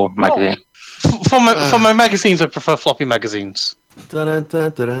your magazine? For my magazines, I prefer floppy magazines.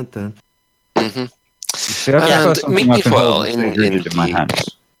 Mm-hmm. And meanwhile,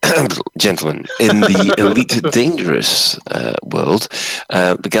 gentlemen, in the Elite Dangerous world,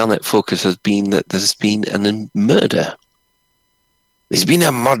 the Galnet focus has been that there's been a murder. There's been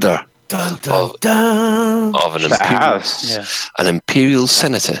a murder of an imperial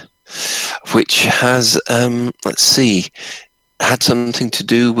senator, which has, had something to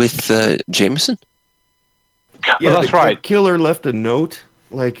do with Jameson. Yeah, that's right. The killer left a note.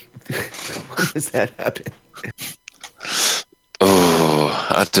 Like, how does that happen? Oh,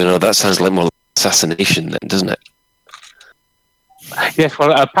 I don't know. That sounds like more like assassination, then, doesn't it? Yes.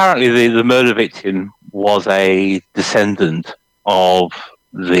 Well, apparently the murder victim was a descendant of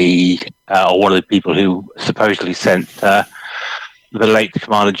one of the people who supposedly sent the late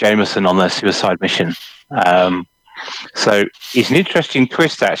Commander Jameson on their suicide mission. So it's an interesting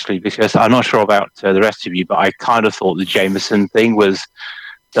twist, actually, because I'm not sure about the rest of you, but I kind of thought the Jameson thing was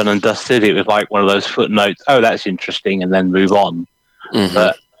done and dusted. It was like one of those footnotes, oh, that's interesting, and then move on. Mhm.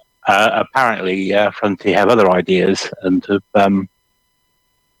 But apparently Frontier have other ideas and have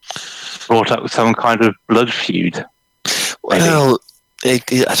brought up some kind of blood feud. Well,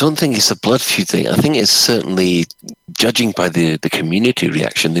 I don't think it's a blood feud thing. I think it's certainly, judging by the community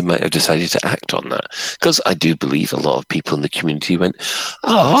reaction, they might have decided to act on that. Because I do believe a lot of people in the community went,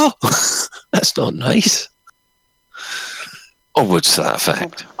 oh, that's not nice. Or words to that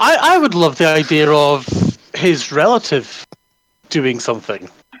effect. I would love the idea of his relative doing something.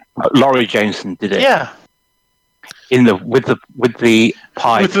 Laurie Jameson did it. Yeah, With the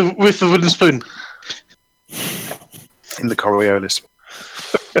pie. with the wooden spoon. In the Coriolis.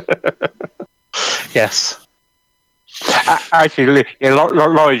 Yes. Actually,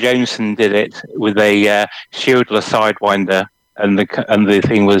 Laurie Jameson did it with a shieldless Sidewinder, and the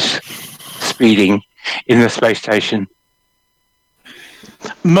thing was speeding in the space station.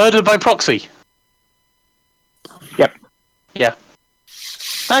 Murder by proxy. Yep. Yeah.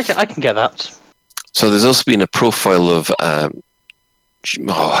 I can get that. So there's also been a profile of,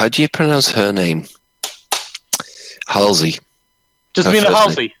 how do you pronounce her name? Halsey. Just Her being a first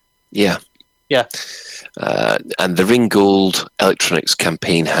Halsey. Yeah. Yeah. And the Ringgold Electronics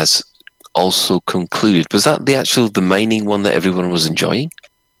campaign has also concluded. Was that the mining one that everyone was enjoying?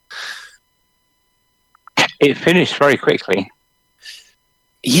 It finished very quickly.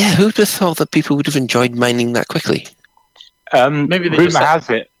 Yeah, who'd have thought that people would have enjoyed mining that quickly? Maybe they just Rumor said- has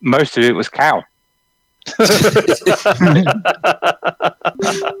it most of it was cow.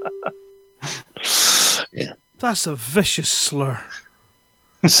 That's a vicious slur.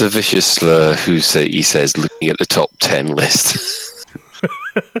 It's a vicious slur he says, looking at the top 10 list.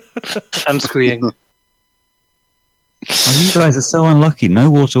 I'm squeeing. Oh, you guys are so unlucky. No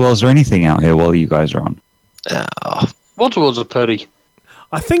water wells or anything out here while you guys are on. Oh, Waterworld's a purdy.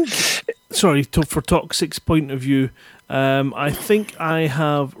 I think, for Toxic's point of view, I think I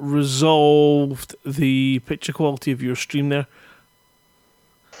have resolved the picture quality of your stream there.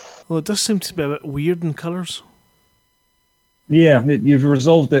 Well, it does seem to be a bit weird in colours. Yeah, you've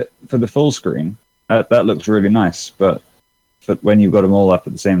resolved it for the full screen. That looks really nice, but when you've got them all up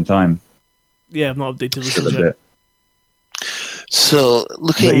at the same time, Yeah, I've not updated it's a this yet. bit. so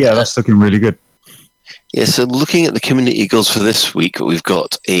looking But yeah, that's looking really good. so looking at the community goals for this week, we've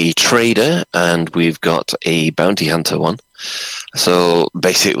got a trader and we've got a bounty hunter one. So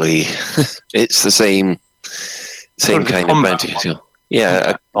basically, it's the same Sort of kind of combat bounty hunter. one.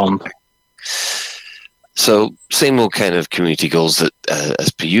 Yeah. Bond. So same old kind of community goals that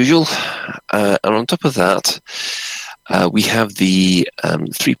as per usual. And on top of that, we have the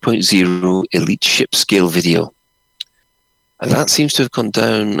 3.0 Elite Ship Scale video. And that seems to have gone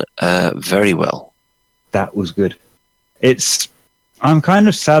down very well. That was good. I'm kind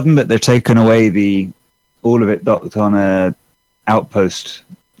of saddened that they're taking away all of it docked on a outpost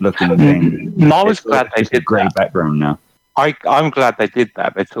looking thing. I was glad they It's a did grey that. background now. I'm glad they did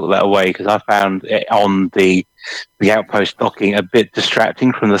that. They took that away because I found it on the outpost docking a bit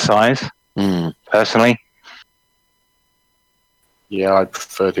distracting from the size, personally. Yeah, I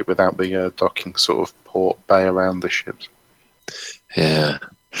preferred it without the docking sort of port bay around the ships. Yeah.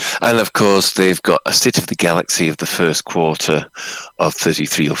 And of course, they've got a State of the Galaxy of the first quarter of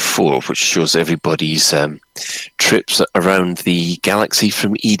 3304, which shows everybody's trips around the galaxy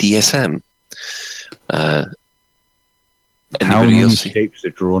from EDSM. How Anybody many else? shapes are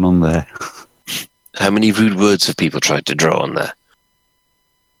drawn on there? How many rude words have people tried to draw on there?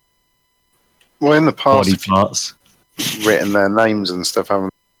 Well, in the past, Body parts. written their names and stuff,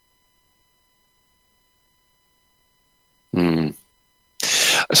 haven't Hmm.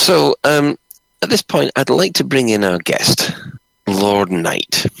 So, at this point, I'd like to bring in our guest, Lord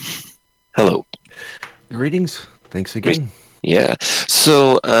Knight. Hello. Greetings. Thanks again. Yeah.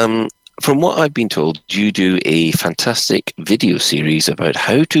 So, from what I've been told, you do a fantastic video series about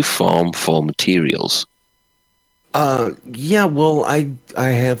how to farm for materials. Yeah, well, I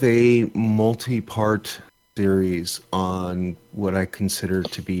have a multi-part series on what I consider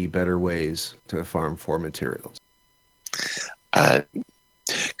to be better ways to farm for materials.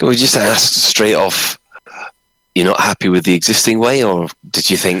 Can we just ask straight off, you're not happy with the existing way, or did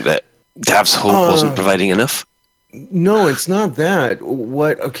you think that Dav's Hope wasn't providing enough? No, it's not that.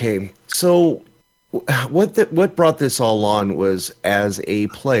 Okay, so what brought this all on was, as a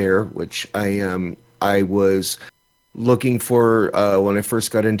player, which I am, I was looking for when I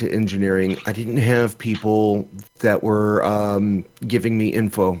first got into engineering, I didn't have people that were giving me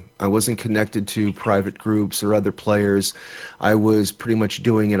info. I wasn't connected to private groups or other players. I was pretty much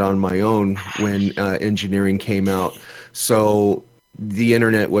doing it on my own when engineering came out. So the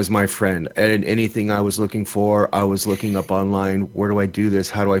internet was my friend, and anything I was looking for, I was looking up online. Where do I do this?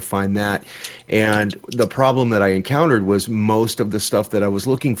 How do I find that? And the problem that I encountered was most of the stuff that I was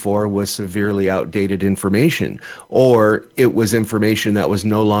looking for was severely outdated information, or it was information that was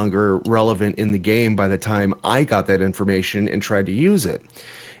no longer relevant in the game by the time I got that information and tried to use it.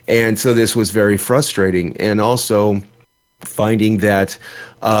 And so this was very frustrating. And also finding that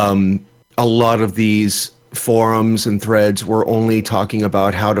a lot of these forums and threads were only talking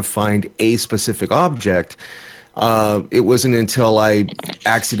about how to find a specific object. It wasn't until I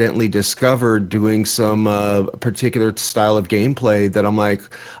accidentally discovered doing some particular style of gameplay that I'm like,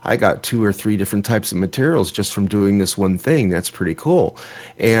 I got 2 or 3 different types of materials just from doing this one thing. That's pretty cool.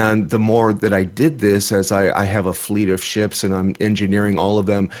 And the more that I did this, as I have a fleet of ships and I'm engineering all of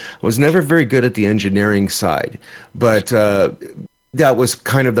them, I was never very good at the engineering side, but that was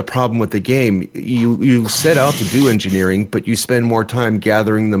kind of the problem with the game. You set out to do engineering, but you spend more time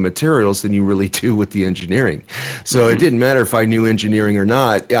gathering the materials than you really do with the engineering. So it didn't matter if I knew engineering or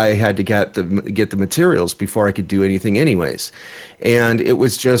not. I had to get the materials before I could do anything anyways. And it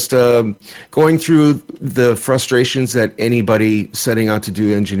was just going through the frustrations that anybody setting out to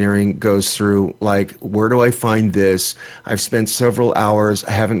do engineering goes through, like, where do I find this? I've spent several hours,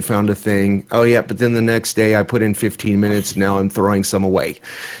 I haven't found a thing. Oh yeah, but then the next day I put in 15 minutes, now I'm throwing some away.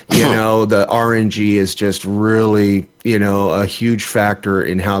 You know, the RNG is just really, you know, a huge factor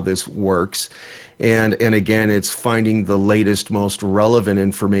in how this works. And again, it's finding the latest, most relevant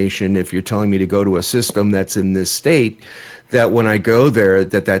information. If you're telling me to go to a system that's in this state, that when I go there,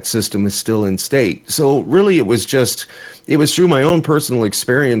 that system is still in state. So really it was through my own personal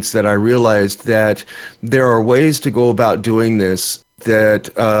experience that I realized that there are ways to go about doing this that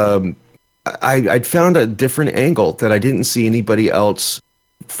I'd found a different angle that I didn't see anybody else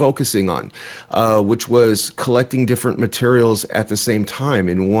focusing on, which was collecting different materials at the same time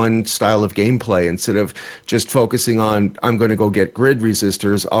in one style of gameplay. Instead of just focusing on, I'm going to go get grid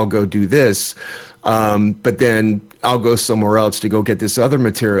resistors, I'll go do this, but then I'll go somewhere else to go get this other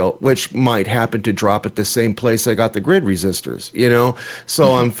material, which might happen to drop at the same place I got the grid resistors, you know?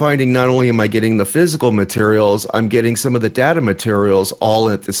 So I'm finding not only am I getting the physical materials, I'm getting some of the data materials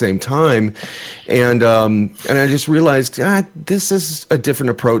all at the same time. And I just realized, this is a different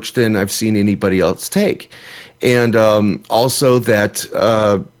approach than I've seen anybody else take. And also that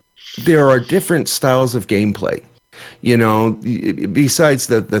there are different styles of gameplay. You know, besides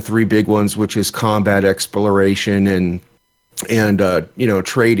the 3 big ones, which is combat, exploration, and you know,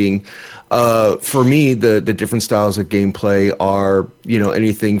 trading. For me, the different styles of gameplay are, you know,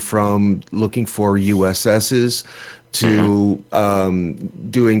 anything from looking for USSs to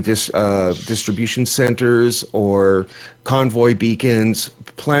doing distribution centers or convoy beacons,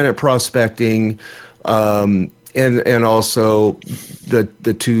 planet prospecting, and also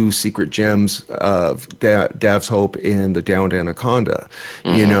the 2 secret gems of Dav's Hope and the Downed Anaconda.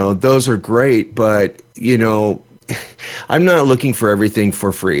 You know, those are great, but, you know, I'm not looking for everything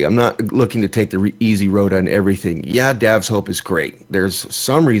for free. I'm not looking to take the easy road on everything. Yeah, Dav's Hope is great. There's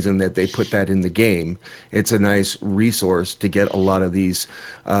some reason that they put that in the game. It's a nice resource to get a lot of these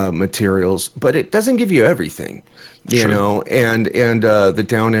materials, but it doesn't give you everything. You know, and the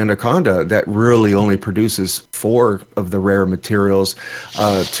Down Anaconda, that really only produces 4 of the rare materials,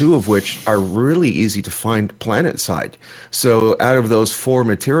 2 of which are really easy to find planet side. So out of those 4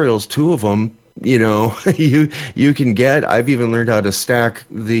 materials, 2 of them, you know, you can get. I've even learned how to stack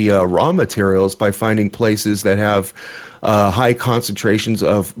the raw materials by finding places that have high concentrations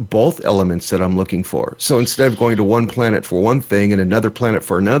of both elements that I'm looking for. So instead of going to one planet for one thing and another planet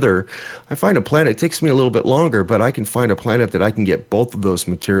for another, I find a planet. It takes me a little bit longer, but I can find a planet that I can get both of those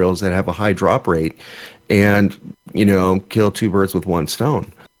materials that have a high drop rate and, you know, kill 2 birds with 1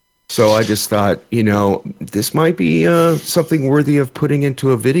 stone. So I just thought, you know, this might be something worthy of putting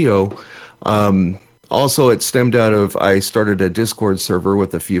into a video. Also, it stemmed out of, I started a Discord server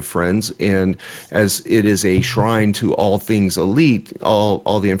with a few friends, and as it is a shrine to all things Elite,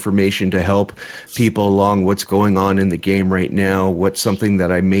 all the information to help people along what's going on in the game right now, what's something that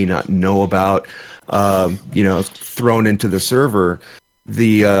I may not know about, you know, thrown into the server.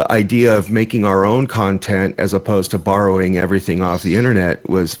 The idea of making our own content as opposed to borrowing everything off the internet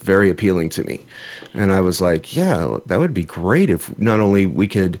was very appealing to me. And I was like, yeah, that would be great if not only we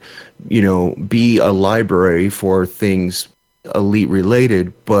could, you know, be a library for things Elite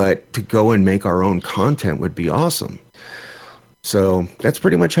related, but to go and make our own content would be awesome. So that's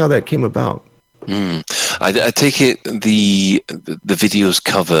pretty much how that came about. I take it the videos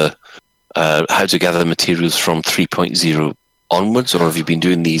cover how to gather materials from 3.0 onwards, or have you been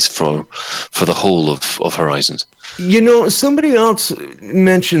doing these for the whole of Horizons? You know, somebody else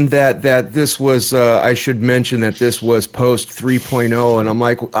mentioned that this was, I should mention that this was post 3.0, and I'm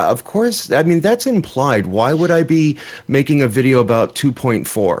like, of course, I mean, that's implied. Why would I be making a video about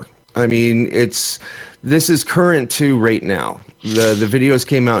 2.4? I mean, this is current to right now. The videos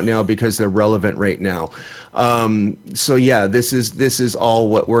came out now because they're relevant right now. So yeah, this is all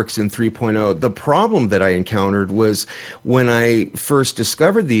what works in 3.0. The problem that I encountered was when I first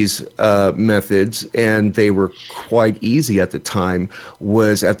discovered these methods, and they were quite easy at the time,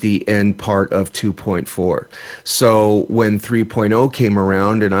 was at the end part of 2.4. So when 3.0 came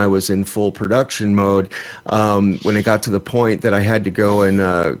around and I was in full production mode, when it got to the point that I had to go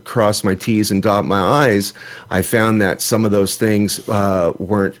and cross my T's and dot my I's, I found that some of those things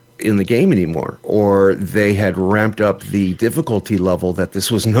weren't in the game anymore, or they had ramped up the difficulty level, that this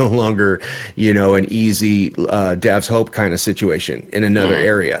was no longer, an easy Dav's Hope kind of situation in another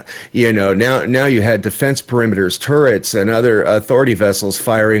area. Now you had defense perimeters, turrets, and other authority vessels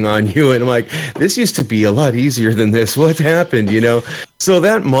firing on you, and I'm like, this used to be a lot easier than this. What happened? So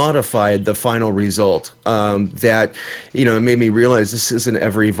that modified the final result. That it made me realize this is an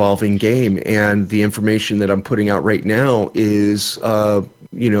ever-evolving game, and the information that I'm putting out right now is a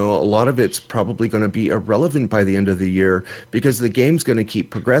lot of it's probably going to be irrelevant by the end of the year, because the game's going to keep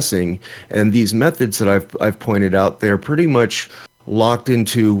progressing, and these methods that I've pointed out, they're pretty much locked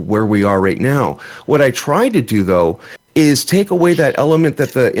into where we are right now. What I tried to do, though, is take away that element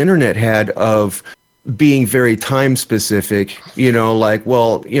that the internet had of being very time specific,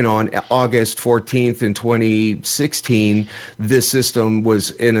 on August 14th in 2016, this system was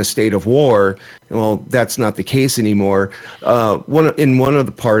in a state of war. Well, that's not the case anymore. In one of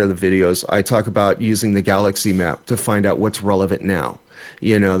the part of the videos, I talk about using the galaxy map to find out what's relevant now.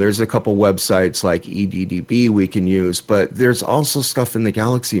 There's a couple websites like EDDB we can use, but there's also stuff in the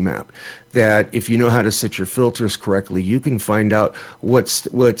galaxy map that if you know how to set your filters correctly, you can find out what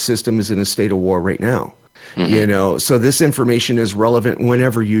system is in a state of war right now. So this information is relevant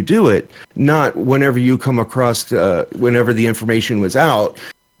whenever you do it, not whenever you come across, whenever the information was out.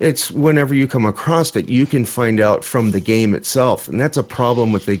 It's whenever you come across it, you can find out from the game itself. And that's a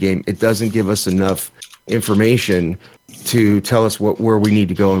problem with the game. It doesn't give us enough information to tell us where we need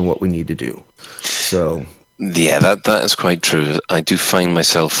to go and what we need to do. So yeah, that is quite true. I do find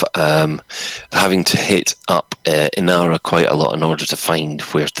myself having to hit up Inara quite a lot in order to find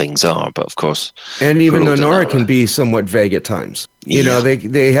where things are. But of course, and even Inara can be somewhat vague at times.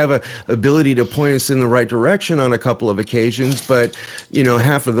 They have a ability to point us in the right direction on a couple of occasions, but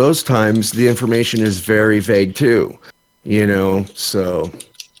half of those times the information is very vague too. So.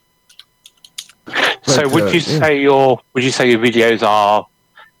 So would you say your videos are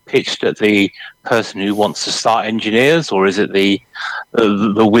pitched at the person who wants to start engineers, or is it the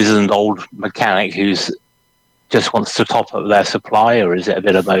wizened old mechanic who's just wants to top up their supply, or is it a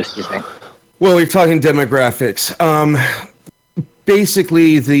bit of both, do you think? Well, we're talking demographics.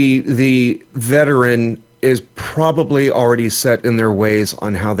 Basically, the veteran is probably already set in their ways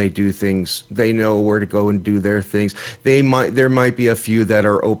on how they do things. They know where to go and do their things. There might be a few that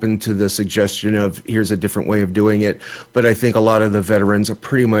are open to the suggestion of here's a different way of doing it, but I think a lot of the veterans are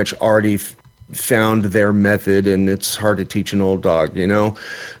pretty much already found their method, and it's hard to teach an old dog,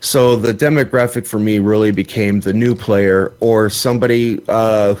 So the demographic for me really became the new player, or somebody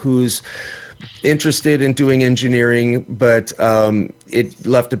who's interested in doing engineering, but it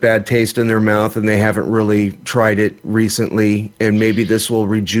left a bad taste in their mouth and they haven't really tried it recently, and maybe this will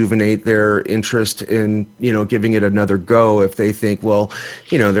rejuvenate their interest in giving it another go if they think, well,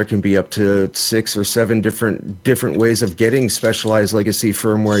 there can be up to 6 or 7 different ways of getting specialized legacy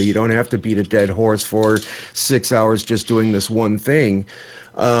firmware. You don't have to beat a dead horse for 6 hours just doing this one thing.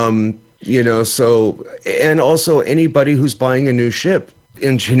 So, and also anybody who's buying a new ship,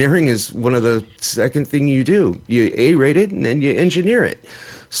 engineering is one of the second thing you do. You A-rate it and then you engineer it.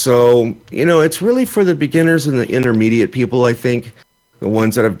 So, it's really for the beginners and the intermediate people, I think, the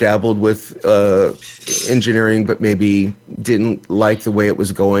ones that have dabbled with engineering but maybe didn't like the way it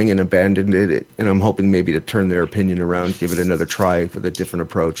was going and abandoned it. And I'm hoping maybe to turn their opinion around, give it another try with a different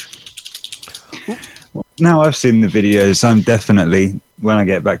approach. Now I've seen the videos, I'm definitely, when I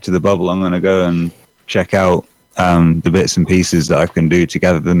get back to the bubble, I'm going to go and check out the bits and pieces that I can do to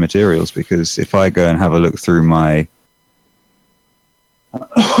gather the materials, because if I go and have a look through my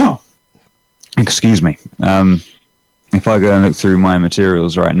excuse me, if I go and look through my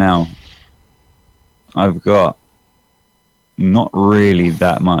materials right now, I've got not really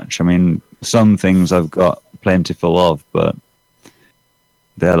that much. I mean, some things I've got plentiful of, but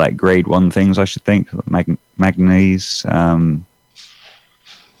they're like grade 1 things, I should think. Manganese,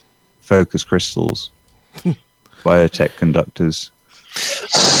 focus crystals, biotech conductors.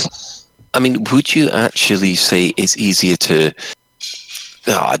 I mean, would you actually say it's easier to...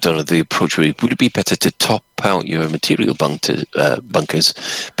 I don't know the approach. Would it be better to top out your material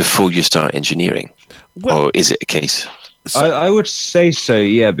bunkers before you start engineering? Well, or is it a case? I would say so,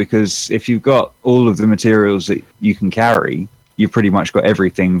 yeah, because if you've got all of the materials that you can carry, you've pretty much got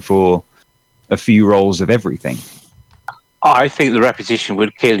everything for a few rolls of everything. I think the repetition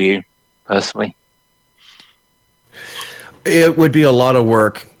would kill you, personally. It would be a lot of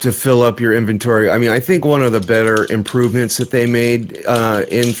work to fill up your inventory. I mean, I think one of the better improvements that they made in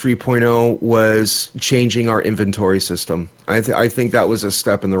 3.0 was changing our inventory system. I think that was a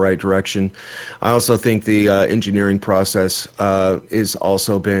step in the right direction. I also think the engineering process is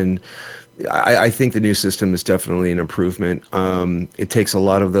also been... I think the new system is definitely an improvement. It takes a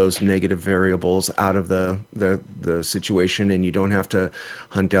lot of those negative variables out of the situation, and you don't have to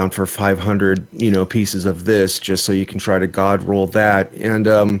hunt down for 500 pieces of this just so you can try to god roll that. And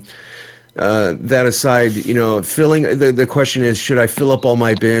that aside, filling the question is, should I fill up all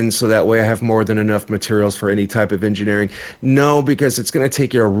my bins so that way I have more than enough materials for any type of engineering? No, because it's going to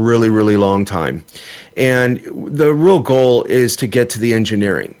take you a really, really long time. And the real goal is to get to the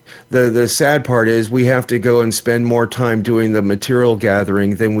engineering. The sad part is we have to go and spend more time doing the material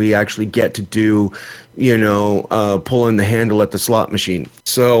gathering than we actually get to do, pulling the handle at the slot machine.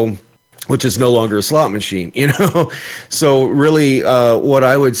 So, which is no longer a slot machine, So really, what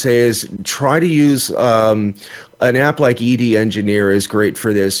I would say is try to use an app like ED Engineer is great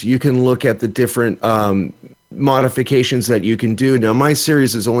for this. You can look at the different modifications that you can do. Now, my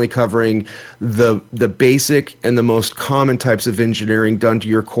series is only covering the basic and the most common types of engineering done to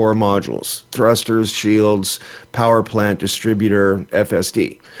your core modules: thrusters, shields, power plant, distributor,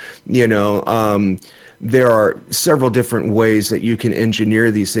 FSD. There are several different ways that you can engineer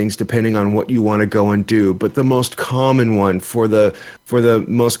these things depending on what you want to go and do. But the most common one for the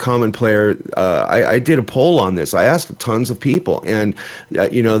most common player, I did a poll on this. I asked tons of people, and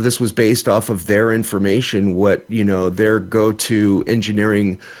this was based off of their information, what their go-to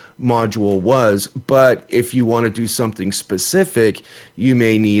engineering module was. But if you want to do something specific, you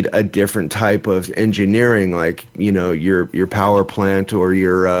may need a different type of engineering, like your power plant or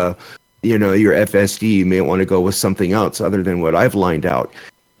your FSD. You may want to go with something else other than what I've lined out.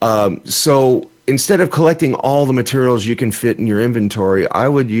 So instead of collecting all the materials you can fit in your inventory, I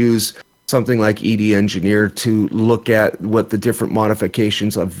would use something like ED Engineer to look at what the different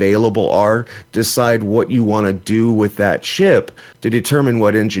modifications available are, decide what you want to do with that ship to determine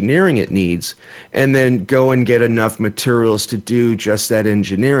what engineering it needs, and then go and get enough materials to do just that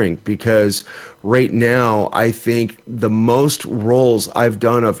engineering. Because right now, I think the most rolls I've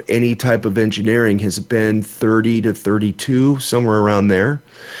done of any type of engineering has been 30 to 32, somewhere around there.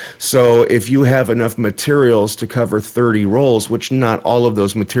 So if you have enough materials to cover 30 rolls, which not all of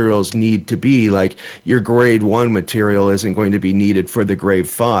those materials need to be, like your grade 1 material isn't going to be needed for the grade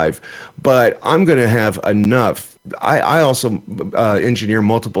 5, but I'm going to have enough. I also engineer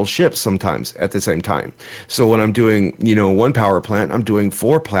multiple ships sometimes at the same time. So when I'm doing, one power plant, I'm doing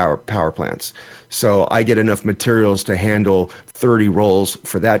 4 power plants. So I get enough materials to handle 30 rolls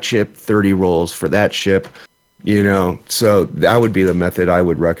for that ship, 30 rolls for that ship. So that would be the method I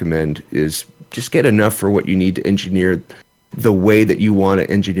would recommend, is just get enough for what you need to engineer the way that you want to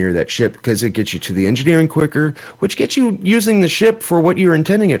engineer that ship, because it gets you to the engineering quicker, which gets you using the ship for what you're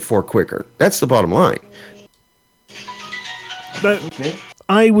intending it for quicker. That's the bottom line. But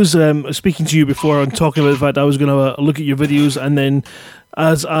I was speaking to you before and talking about the fact I was going to look at your videos, and then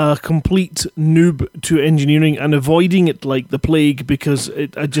as a complete noob to engineering and avoiding it like the plague because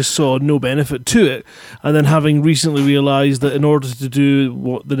I just saw no benefit to it, and then having recently realised that in order to do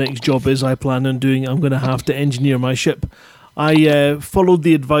what the next job is I plan on doing, I'm going to have to engineer my ship. I followed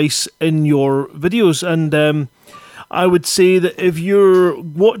the advice in your videos, and I would say that if you're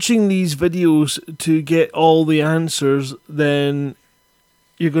watching these videos to get all the answers, then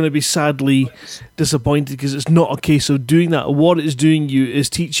you're going to be sadly disappointed, because it's not a case of doing that. What it's doing you is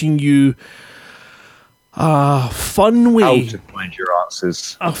teaching you a fun way. How to find your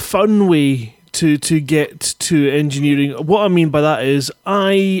answers. A fun way to get to engineering. What I mean by that is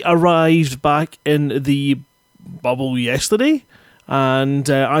I arrived back in the bubble yesterday, and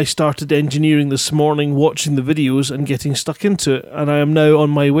I started engineering this morning, watching the videos and getting stuck into it, and I am now on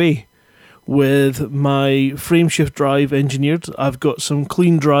my way. with my frameshift drive engineered. I've got some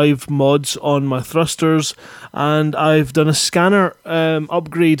clean drive mods on my thrusters, and I've done a scanner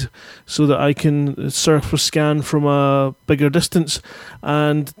upgrade so that I can surface scan from a bigger distance,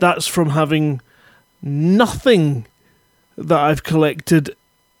 and that's from having nothing that I've collected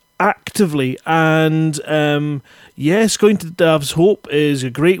actively. And yes, going to Dav's Hope is a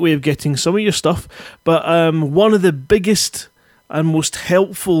great way of getting some of your stuff, but one of the biggest and most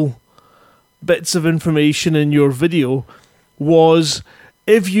helpful bits of information in your video was,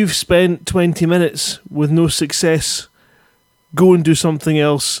 if you've spent 20 minutes with no success, go and do something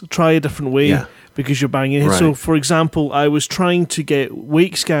else, try a different way, because you're banging it. Right. So for example, I was trying to get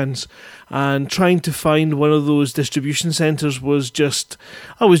wake scans, and trying to find one of those distribution centres was just,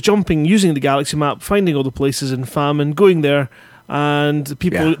 I was jumping, using the Galaxy map, finding all the places in FAM and going there, and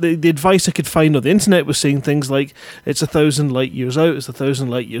people, the advice I could find on the internet was saying things like, it's 1,000 light years out, it's 1,000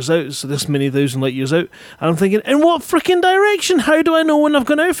 light years out, so this many 1,000 light years out. And I'm thinking, in what freaking direction? How do I know when I've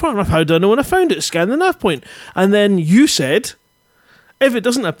gone out far enough? How do I know when I found it? Scan the nav point. And then you said, if it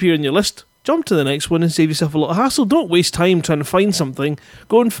doesn't appear on your list, jump to the next one and save yourself a lot of hassle. Don't waste time trying to find something.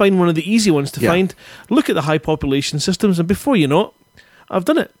 Go and find one of the easy ones to find. Look at the high population systems, and before you know it, I've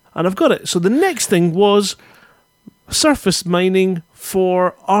done it and I've got it. So the next thing was surface mining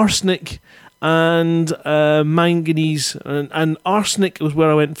for arsenic and manganese, and arsenic was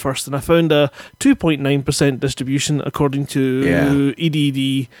where I went first, and I found a 2.9% distribution according to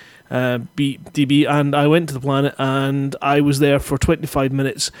EDD. DB, and I went to the planet, and I was there for 25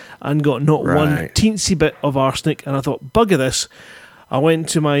 minutes and got not one teensy bit of arsenic, and I thought, bugger this. I went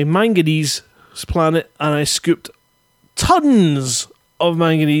to my manganese planet and I scooped tons of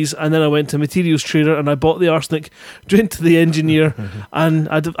manganese, and then I went to Materials Trader and I bought the arsenic, went to the engineer, and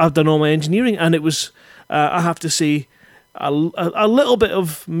I've done all my engineering, and it was, I have to say, a little bit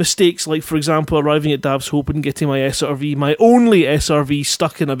of mistakes, like for example arriving at Dav's Hope and getting my SRV, my only SRV,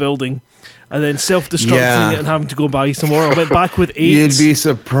 stuck in a building, and then self-destructing it and having to go buy some more. I went back with 8. You'd be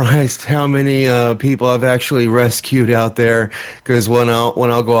surprised how many people I've actually rescued out there, because when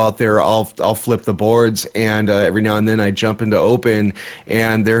I'll go out there, I'll flip the boards, and every now and then I jump into open,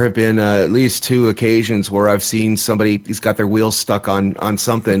 and there have been at least 2 occasions where I've seen somebody, he's got their wheels stuck on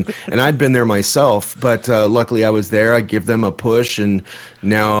something, and I'd been there myself, but luckily I was there. I give them a push, and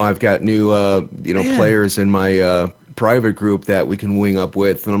now I've got new players in my private group that we can wing up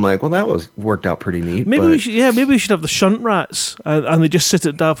with, and I'm like, well, that worked out pretty neat. Maybe we should have the shunt rats, and they just sit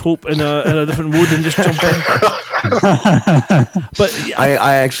at Dav Hope in a different mode and just jump in. But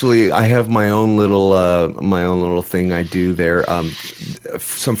I have my own little thing I do there.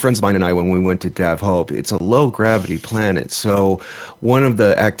 Some friends of mine and I, when we went to Dav Hope, it's a low gravity planet, so one of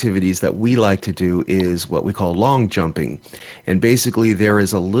the activities that we like to do is what we call long jumping, and basically there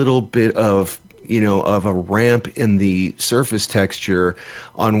is a little bit of a ramp in the surface texture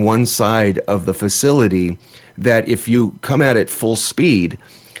on one side of the facility that if you come at it full speed,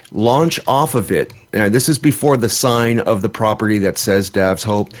 launch off of it. This is before the sign of the property that says Dav's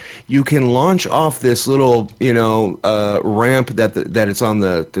Hope. You can launch off this little, ramp that it's on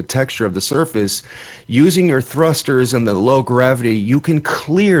the texture of the surface. Using your thrusters and the low gravity, you can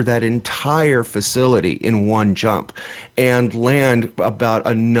clear that entire facility in one jump and land about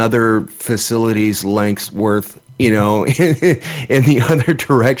another facility's length's worth, in the other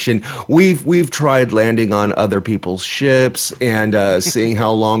direction. We've tried landing on other people's ships and seeing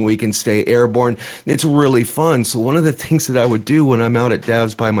how long we can stay airborne. It's really fun. So one of the things that I would do when I'm out at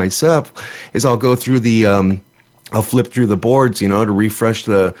Dav's by myself is I'll go through I'll flip through the boards, to refresh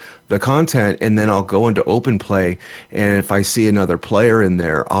the content, and then I'll go into open play, and if I see another player in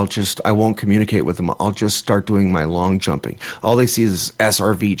there, I won't communicate with them. I'll just start doing my long jumping. All they see is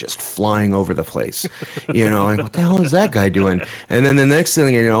SRV just flying over the place. Like, what the hell is that guy doing? And then the next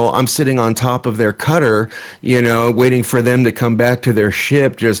thing I'm sitting on top of their cutter, waiting for them to come back to their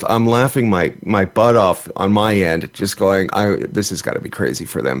ship. I'm laughing my butt off on my end, just going, this has got to be crazy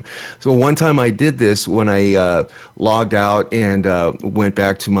for them. So one time I did this when I logged out and went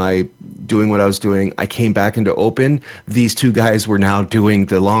back to doing what I was doing. I came back into open. These 2 guys were now doing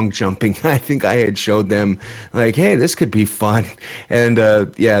the long jumping. I think I had showed them, like, hey, this could be fun. And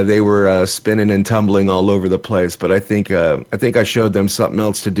they were spinning and tumbling all over the place. But I think I showed them something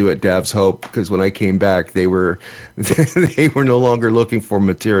else to do at Dav's Hope, because when I came back, they were no longer looking for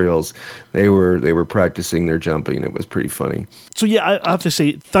materials. They were practicing their jumping. It was pretty funny. So I have to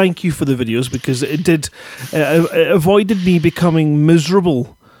say thank you for the videos, because it did it avoided me becoming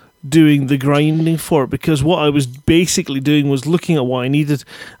miserable doing the grinding for it, because what I was basically doing was looking at what I needed,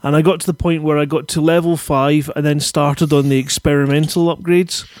 and I got to the point where I got to level 5 and then started on the experimental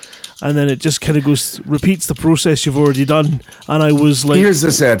upgrades, and then it just kind of repeats the process you've already done. And I was like, Here's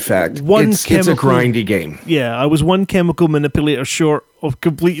the sad fact. It's a grindy game. Yeah, I was one chemical manipulator short of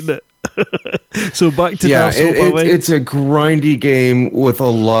completing it. So back to it's a grindy game with a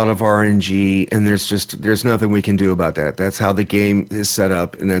lot of RNG, and there's nothing we can do about that. That's how the game is set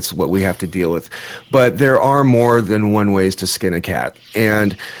up, and that's what we have to deal with. But there are more than one ways to skin a cat,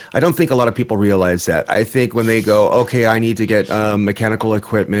 and I don't think a lot of people realize that. I think when they go, okay, I need to get mechanical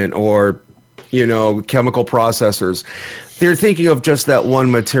equipment or chemical processors, they're thinking of just that one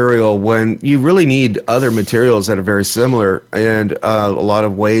material when you really need other materials that are very similar, and a lot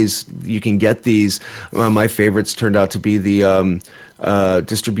of ways you can get these. My favorites turned out to be the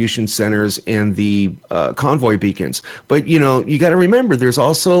distribution centers and the convoy beacons. But you got to remember, there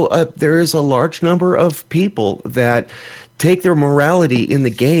is a large number of people that take their morality in the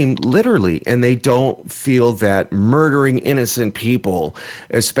game literally, and they don't feel that murdering innocent people,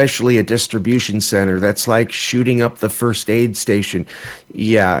 especially a distribution center, that's like shooting up the first aid station.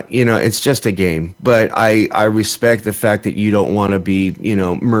 Yeah, it's just a game, but I respect the fact that you don't want to be,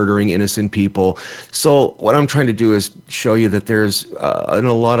 murdering innocent people. So what I'm trying to do is show you that there's, and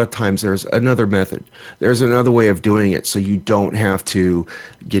a lot of times there's another method. There's another way of doing it, so you don't have to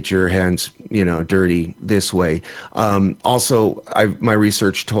get your hands, dirty this way. Also, my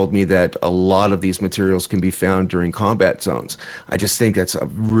research told me that a lot of these materials can be found during combat zones. I just think that's a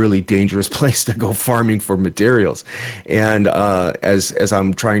really dangerous place to go farming for materials. And as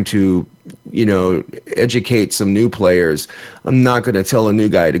I'm trying to, educate some new players, I'm not going to tell a new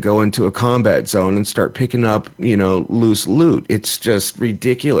guy to go into a combat zone and start picking up, loose loot. It's just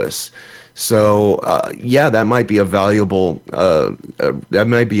ridiculous. So that might be a valuable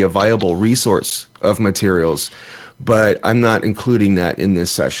viable resource of materials, but I'm not including that in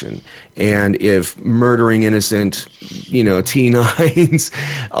this session. And if murdering innocent, T9s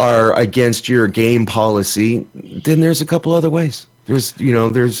are against your game policy, then there's a couple other ways. There's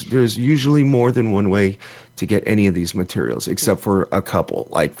usually more than one way to get any of these materials, except for a couple,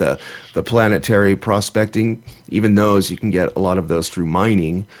 like the planetary prospecting. Even those, you can get a lot of those through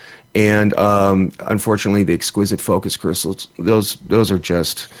mining. And unfortunately, the exquisite focus crystals, those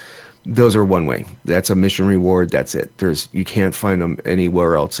are one way. That's a mission reward. That's it. You can't find them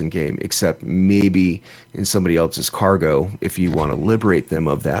anywhere else in game, except maybe in somebody else's cargo if you want to liberate them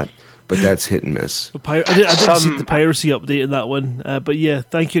of that. But that's hit and miss. I didn't see the piracy update in that one. But yeah,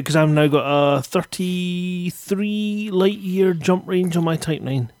 thank you, because I've now got a 33 light year jump range on my Type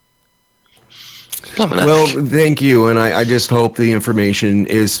 9. Well, thank you, and I just hope the information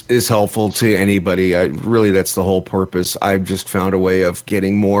is helpful to anybody. That's the whole purpose. I've just found a way of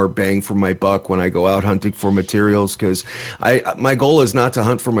getting more bang for my buck when I go out hunting for materials, because my goal is not to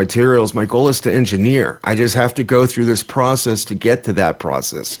hunt for materials. My goal is to engineer. I just have to go through this process to get to that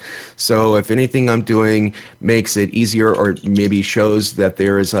process. So if anything I'm doing makes it easier, or maybe shows that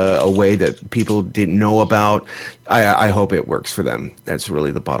there is a way that people didn't know about, I hope it works for them. That's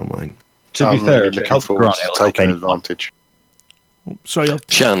really the bottom line. To be fair, really looking forward to taking advantage. Sorry,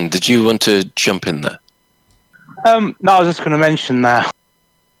 Shan, did you want to jump in there? No, I was just going to mention that.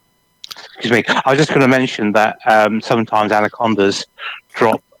 Excuse me. I was just going to mention that sometimes anacondas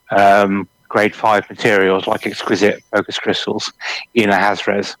drop grade 5 materials like exquisite focus crystals in a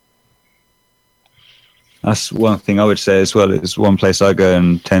Hazres. That's one thing I would say as well. Is one place I go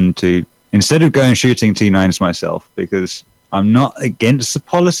and tend to, instead of going shooting T9s myself, because I'm not against the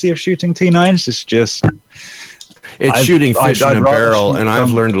policy of shooting T9s. It's just shooting fish in a barrel, and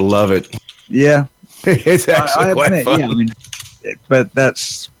I've learned to love it. Yeah, it's actually quite fun. Yeah, but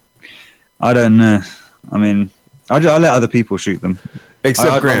I don't know. I mean, I let other people shoot them.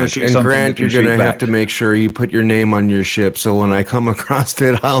 Except Grant. And Grant, you're going to have to make sure you put your name on your ship, so when I come across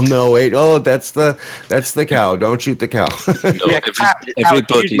it, I'll know. Wait, that's the cow. Don't shoot the cow. No,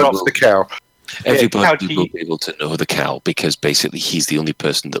 everybody loves the cow. Everybody will be able to know the cow, because basically he's the only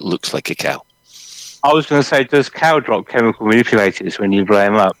person that looks like a cow. I was going to say, does cow drop chemical manipulators when you blow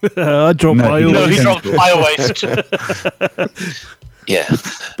him up? I drop bio. No, he dropped bio waste. Yeah,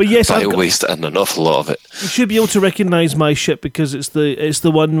 but yes, bio waste and an awful lot of it. You should be able to recognise my ship, because it's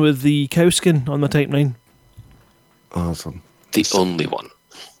the one with the cow skin on the Type 9. Awesome. The only one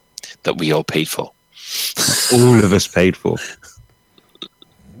that we all paid for. All of us paid for.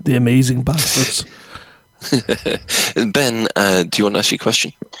 The amazing bastards. Ben, do you want to ask your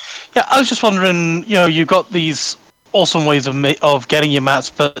question? Yeah, I was just wondering, you've got these awesome ways of getting your mats,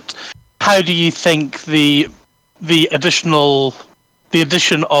 but how do you think the addition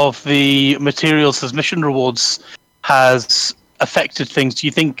of the materials as mission rewards has affected things? Do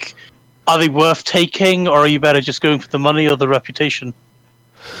you think, are they worth taking, or are you better just going for the money or the reputation?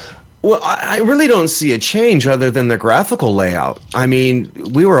 Well, I really don't see a change other than the graphical layout. I mean,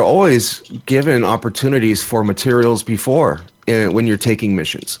 we were always given opportunities for materials before when you're taking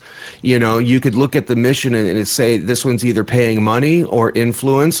missions. You know, you could look at the mission and it say this one's either paying money or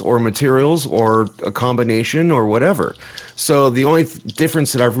influence or materials or a combination or whatever. So the only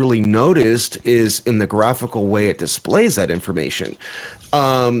difference that I've really noticed is in the graphical way it displays that information.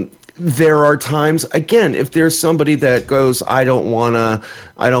 There are times, again, if there's somebody that goes, I don't want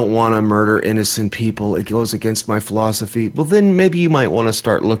to murder innocent people, it goes against my philosophy, well, then maybe you might want to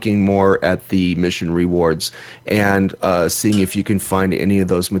start looking more at the mission rewards and seeing if you can find any of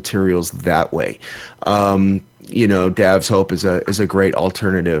those materials that way. You know, Dav's Hope is a great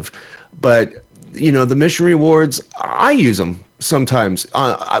alternative. But, you know, the mission rewards, I use them sometimes.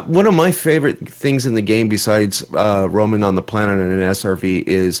 One of my favorite things in the game besides roaming on the planet in an SRV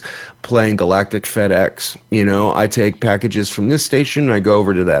is playing Galactic FedEx. You know, I take packages from this station and I go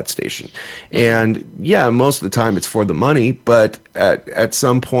over to that station. And yeah, most of the time it's for the money, but at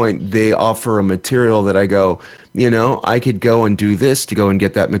some point they offer a material that I go, you know, I could go and do this to go and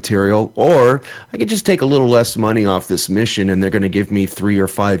get that material, or I could just take a little less money off this mission and they're going to give me 3 or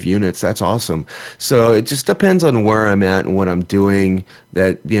 5 units. That's awesome. So it just depends on where I'm at and what I'm doing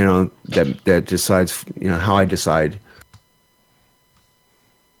that, you know, that decides, you know, how I decide.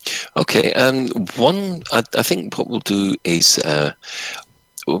 Okay. I think what we'll do is,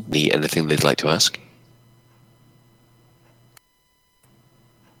 anything they'd like to ask?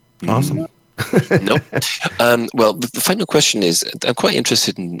 Awesome. No. Well, the final question is, I'm quite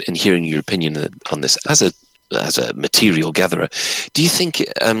interested in hearing your opinion on this. As a material gatherer, do you think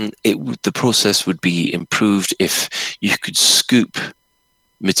the process would be improved if you could scoop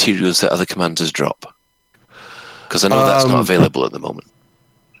materials that other commanders drop? Because I know that's not available at the moment.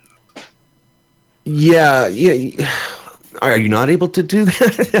 Yeah. Are you not able to do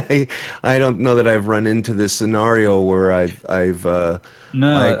that? I don't know that I've run into this scenario where I've No,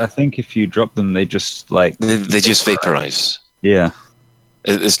 like, I think if you drop them, they just like They just vaporize. yeah.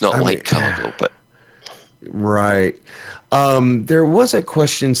 It's not light colorable, but right. There was a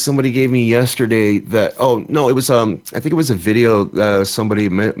question somebody gave me yesterday that, it was, I think it was a video, somebody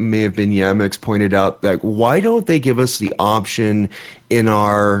may have been Yamix pointed out that why don't they give us the option in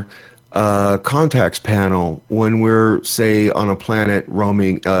our contacts panel when we're, say, on a planet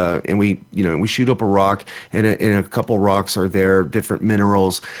roaming, and we shoot up a rock and a couple rocks are there, different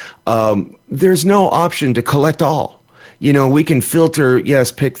minerals. There's no option to collect all. You know, we can filter,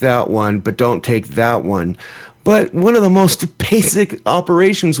 yes, pick that one, but don't take that one. But one of the most basic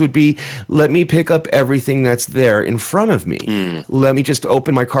operations would be, let me pick up everything that's there in front of me. Let me just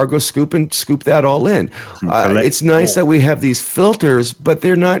open my cargo scoop and scoop that all in. It's nice that we have these filters, but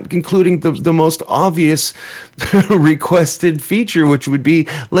they're not including the most obvious requested feature, which would be,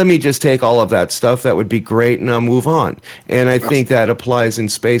 let me just take all of that stuff. That would be great, and I'll move on. And I think that applies in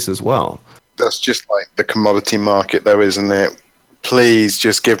space as well. That's just like the commodity market, though, isn't it? Please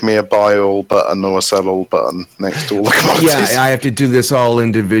just give me a buy all button or a sell all button next to all the commodities. Yeah, I have to do this all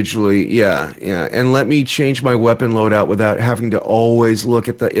individually. Yeah. And let me change my weapon loadout without having to always look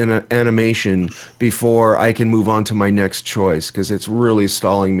at the animation before I can move on to my next choice, because it's really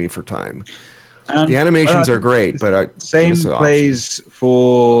stalling me for time. The animations are great, but same plays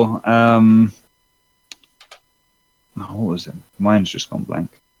for what was it? Mine's just gone blank.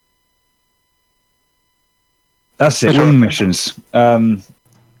 That's it. Wing missions.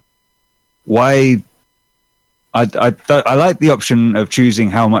 Why? I like the option of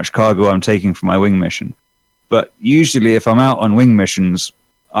choosing how much cargo I'm taking for my wing mission, but usually if I'm out on wing missions,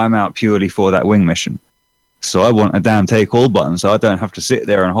 I'm out purely for that wing mission. So I want a damn take all button, so I don't have to sit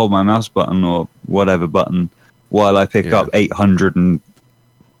there and hold my mouse button or whatever button while I pick up 800 and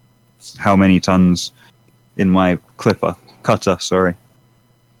how many tons in my cutter. Sorry.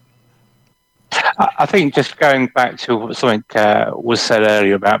 I think just going back to something was said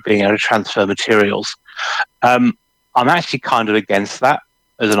earlier about being able to transfer materials, I'm actually kind of against that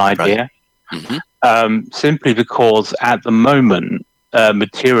as an idea, simply because at the moment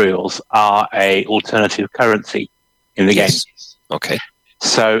materials are a alternative currency in the game. Okay.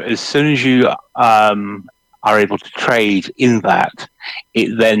 So as soon as you are able to trade in that,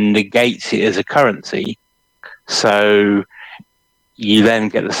 it then negates it as a currency. So you then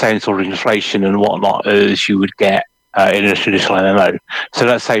get the same sort of inflation and whatnot as you would get in a traditional MMO. So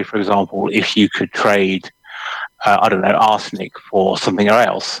let's say, for example, if you could trade, arsenic for something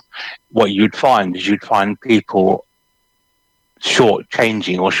else, what you'd find is you'd find people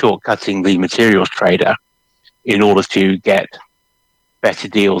short-changing or shortcutting the materials trader in order to get better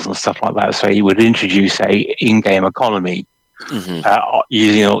deals and stuff like that. So you would introduce a in-game economy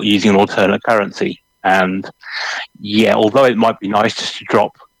using an alternate currency. And yeah, although it might be nice just to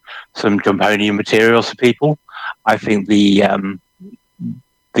drop some Componium materials for people, I think the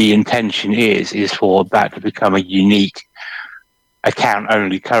intention is for that to become a unique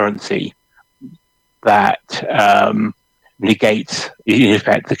account-only currency that negates, in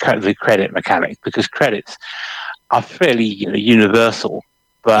effect, the credit mechanic, because credits are fairly universal,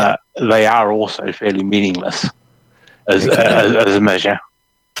 but they are also fairly meaningless as a measure.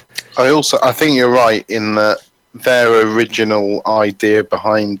 I think you're right in that their original idea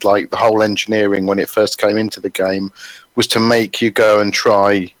behind like the whole engineering when it first came into the game was to make you go and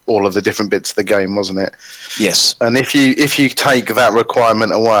try all of the different bits of the game, wasn't it? Yes. And if you take that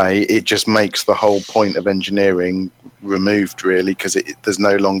requirement away, it just makes the whole point of engineering removed, really, because there's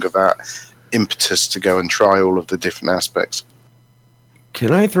no longer that impetus to go and try all of the different aspects.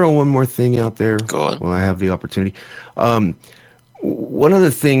 Can I throw one more thing out there? Go on. When I have the opportunity. One of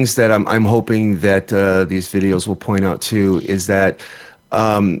the things that I'm hoping that these videos will point out too is that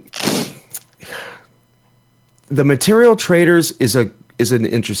the material traders is an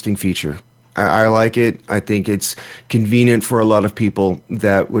interesting feature. I like it. I think it's convenient for a lot of people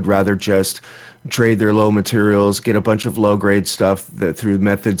that would rather just trade their low materials, get a bunch of low grade stuff through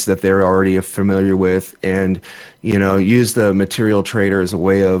methods that they're already familiar with, and use the material trader as a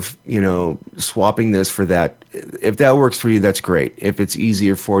way of swapping this for that. If that works for you, that's great. If it's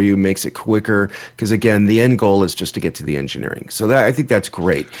easier for you, makes it quicker, because again, the end goal is just to get to the engineering. So I think that's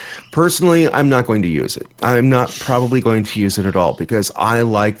great. Personally, I'm not going to use it. I'm not probably going to use it at all, because I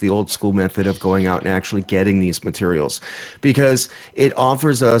like the old school method of going out and actually getting these materials, because it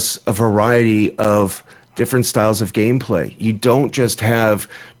offers us a variety of different styles of gameplay. You don't just have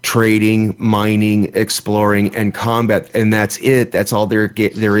trading, mining, exploring, and combat, and that's it. That's all there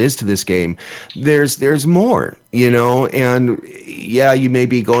is to this game. There's more, and yeah, you may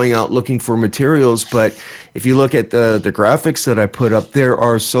be going out looking for materials, but if you look at the graphics that I put up, there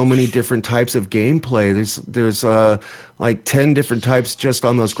are so many different types of gameplay. There's like 10 different types just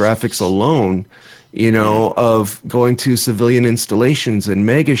on those graphics alone. Of going to civilian installations and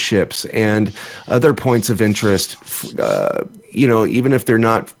mega ships and other points of interest, even if they're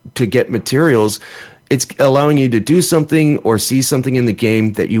not to get materials, it's allowing you to do something or see something in the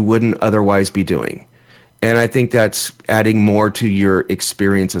game that you wouldn't otherwise be doing. And I think that's adding more to your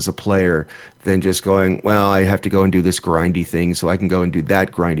experience as a player than just going, well, I have to go and do this grindy thing, so I can go and do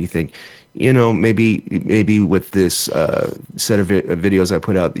that grindy thing. Maybe with this set of videos I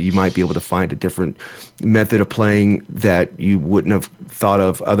put out, you might be able to find a different method of playing that you wouldn't have thought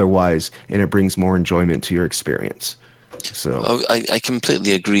of otherwise, and it brings more enjoyment to your experience. So I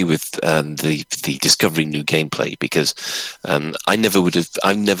completely agree with the discovering new gameplay, because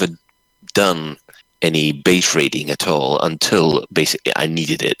I've never done any base raiding at all until basically I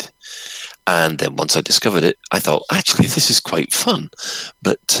needed it. And then once I discovered it, I thought, actually, this is quite fun.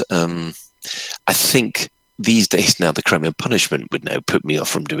 But I think these days now, the crime and punishment would now put me off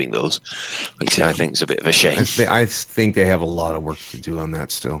from doing those, which I think is a bit of a shame. I think they have a lot of work to do on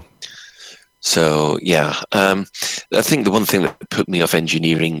that still. So, yeah. I think the one thing that put me off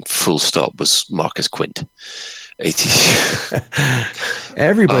engineering full stop was Marcus Quint.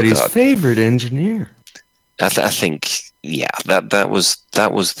 Everybody's favorite engineer. I think... Yeah, that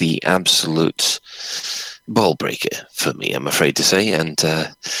was the absolute ball breaker for me, I'm afraid to say, and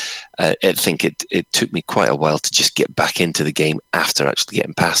I think it took me quite a while to just get back into the game after actually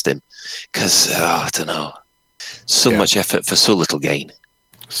getting past him, because I don't know, so much effort for so little gain.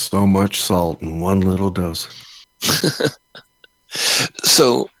 So much salt in one little dose.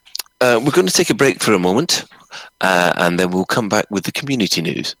 So we're going to take a break for a moment, and then we'll come back with the community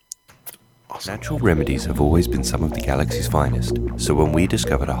news. Natural remedies have always been some of the galaxy's finest, so when we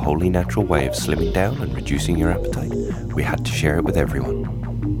discovered a wholly natural way of slimming down and reducing your appetite, we had to share it with everyone.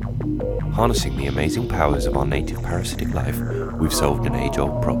 Harnessing the amazing powers of our native parasitic life, we've solved an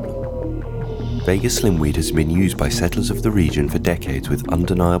age-old problem. Vega Slimweed has been used by settlers of the region for decades with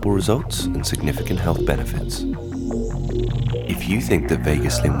undeniable results and significant health benefits. If you think that Vega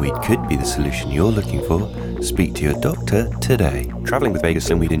Slimweed could be the solution you're looking for, speak to your doctor today. Travelling with Vega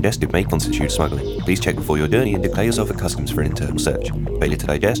Slimweed ingested may constitute smuggling. Please check before your journey and declare yourself at customs for an internal search. Failure to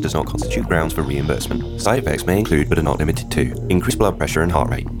digest does not constitute grounds for reimbursement. Side effects may include, but are not limited to, increased blood pressure and heart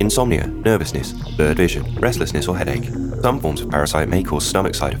rate, insomnia, nervousness, blurred vision, restlessness or headache. Some forms of parasite may cause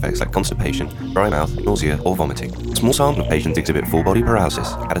stomach side effects like constipation, dry mouth, nausea or vomiting. A small sample of patients exhibit full body paralysis,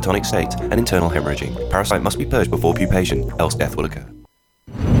 catatonic states and internal hemorrhaging. Parasite must be purged before pupation, else death will occur.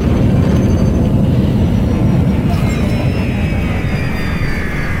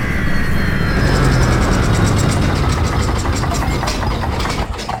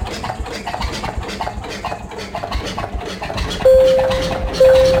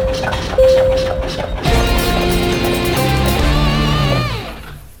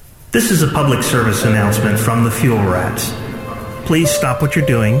 This is a public service announcement from the Fuel Rats. Please stop what you're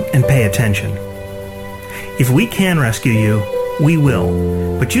doing and pay attention. If we can rescue you, we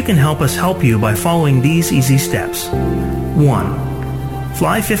will, but you can help us help you by following these easy steps. 1.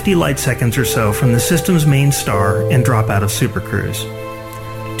 Fly 50 light seconds or so from the system's main star and drop out of Supercruise.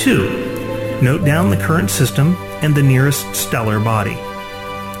 2. Note down the current system and the nearest stellar body.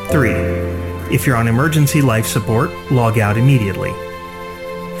 3. If you're on emergency life support, log out immediately.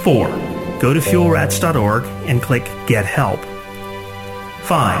 4. Go to fuelrats.org and click Get Help.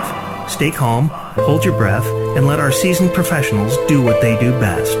 5. Stay calm, hold your breath, and let our seasoned professionals do what they do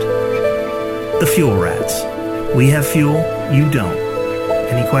best. The Fuel Rats. We have fuel, you don't.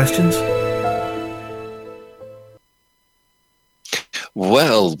 Any questions?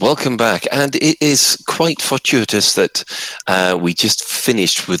 Well, welcome back. And it is quite fortuitous that we just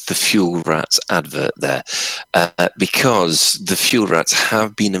finished with the Fuel Rats advert there, because the Fuel Rats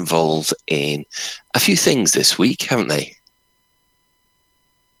have been involved in a few things this week, haven't they?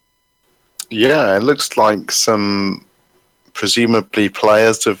 Yeah, it looks like some presumably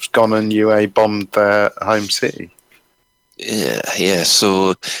players have gone and UA bombed their home city. Yeah.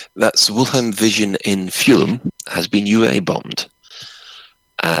 So that's Wilhelm Vision in Fulham has been UA bombed.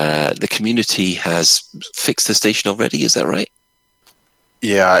 The community has fixed the station already, is that right?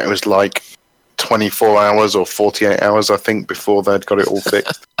 Yeah, it was like 24 hours or 48 hours, I think, before they'd got it all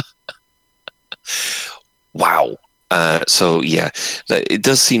fixed. Wow. So, yeah, it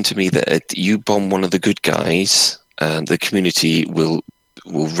does seem to me that you bomb one of the good guys, and the community will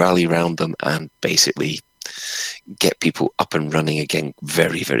rally around them and basically get people up and running again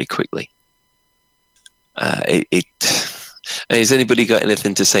very, very quickly. Has anybody got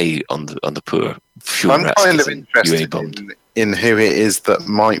anything to say on the poor Fuel I'm Rats? kind of interested in who it is that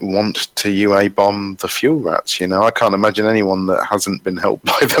might want to UA bomb the Fuel Rats. You know, I can't imagine anyone that hasn't been helped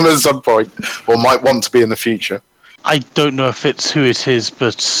by them at some point or might want to be in the future. I don't know if it's who it is,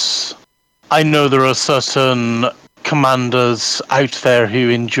 but I know there are certain commanders out there who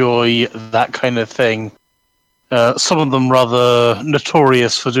enjoy that kind of thing. Some of them rather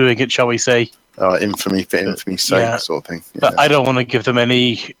notorious for doing it, shall we say. Infamy for infamy's sake, sort of thing. Yeah. But I don't want to give them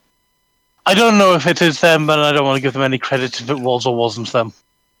any... I don't know if it is them, but I don't want to give them any credit if it was or wasn't them.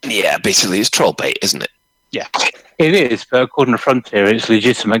 Yeah, basically it's troll bait, isn't it? Yeah. It is, but according to Frontier, it's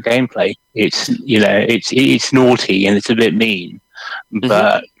legitimate gameplay. It's, you know, it's naughty and it's a bit mean.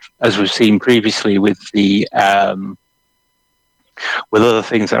 But as we've seen previously with the with other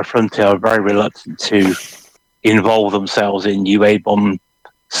things that Frontier are very reluctant to involve themselves in UA bomb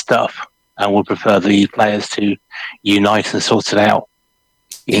stuff and would prefer the players to unite and sort it out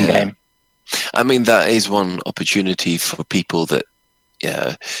in game. I mean, that is one opportunity for people that,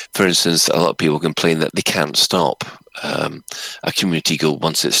 for instance, a lot of people complain that they can't stop a community goal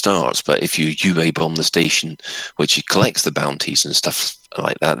once it starts. But if you UA bomb the station, which it collects the bounties and stuff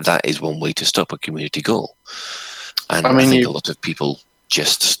like that, that is one way to stop a community goal. And I think a lot of people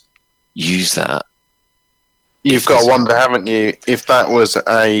just use that. You've got to wonder, haven't you, if that was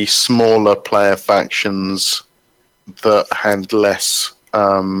a smaller player factions that had less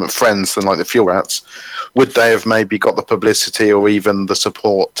friends than like the Fuel Rats, would they have maybe got the publicity or even the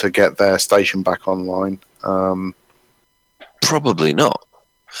support to get their station back online? Probably not,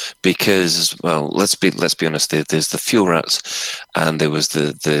 because let's be honest. There's the Fuel Rats, and there was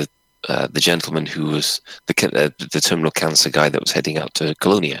the gentleman who was the terminal cancer guy that was heading out to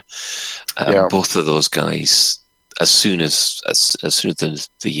Colonia. Both of those guys, as soon as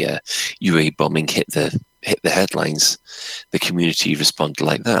the UA bombing hit the headlines, the community responded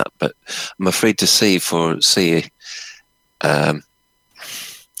like that. But I'm afraid to say, if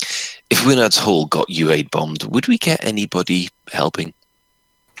Wynard's Hall got UA bombed, would we get anybody helping?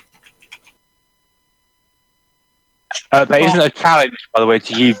 There isn't a challenge, by the way,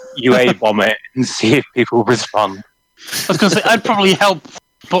 to UA bomb it and see if people respond. I was going to say, I'd probably help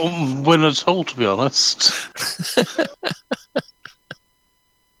bomb Wynard's Hall, to be honest.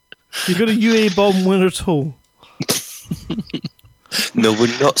 You're going to UA bomb Wynard's Hall? No,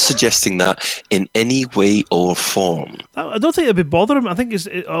 we're not suggesting that in any way or form. I don't think it'd be bothering. I think so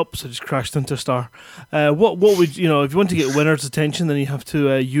I just crashed into a star. What would if you want to get Wynard's attention, then you have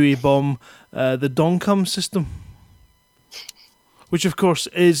to UA bomb the Doncom system, which of course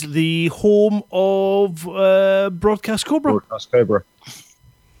is the home of Broadcast Cobra. Broadcast Cobra.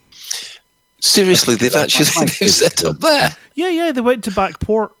 Seriously, they've actually set up there. Yeah, they went to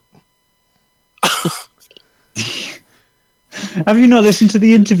Backport. Have you not listened to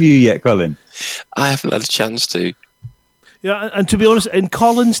the interview yet, Colin? I haven't had a chance to. Yeah, and to be honest, in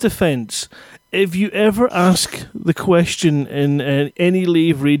Colin's defence, if you ever ask the question in any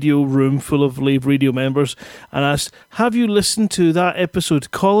Lave Radio room full of Lave Radio members and ask, have you listened to that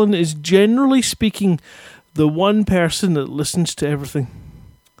episode? Colin is generally speaking the one person that listens to everything.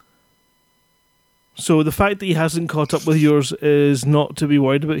 So the fact that he hasn't caught up with yours is not to be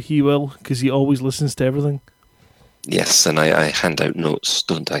worried about. He will, because he always listens to everything. Yes, and I hand out notes,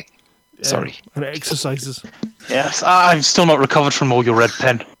 don't I? Sorry. And exercises. Yes, I've still not recovered from all your red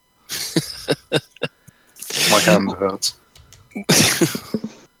pen. My hand hurts.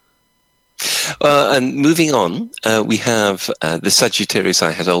 And moving on, we have the Sagittarius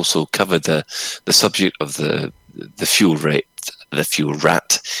Eye had also covered the subject of the fuel rat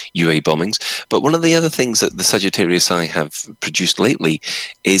UA bombings. But one of the other things that the Sagittarius Eye have produced lately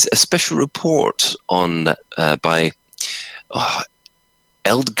is a special report on by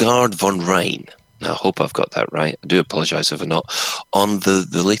Eldgard von Rhein. Now, I hope I've got that right. I do apologise if I'm not. On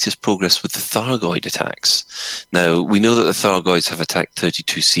the latest progress with the Thargoid attacks. Now, we know that the Thargoids have attacked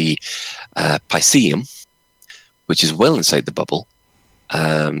 32C Pisceum, which is well inside the bubble.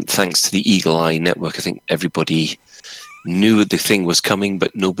 Thanks to the Eagle Eye network, I think everybody knew the thing was coming,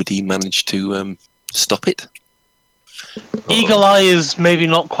 but nobody managed to stop it. Eagle Eye is maybe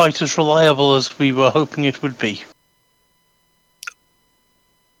not quite as reliable as we were hoping it would be.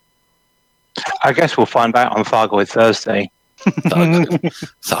 I guess we'll find out on Thargoid Thursday.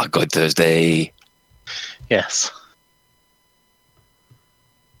 Thargoid Thursday. Yes.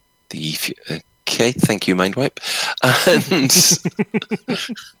 Okay, thank you, Mindwipe. And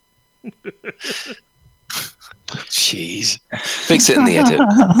jeez, fix it in the edit.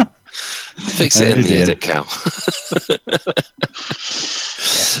 Fix it in the edit, Cal.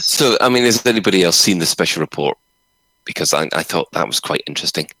 So, I mean, has anybody else seen the special report? Because I thought that was quite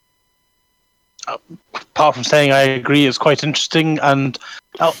interesting. Apart from saying I agree, it's quite interesting, and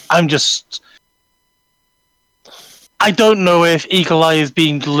I don't know if Eagle Eye is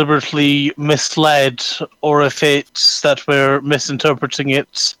being deliberately misled or if it's that we're misinterpreting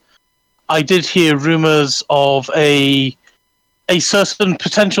it. I did hear rumours of a certain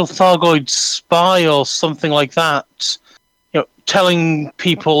potential Thargoid spy or something like that, telling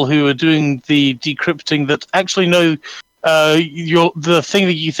people who are doing the decrypting that actually no, the thing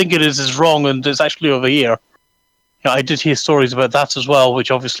that you think it is wrong, and it's actually over here. I did hear stories about that as well, which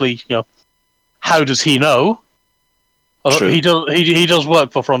obviously, how does he know? True. He does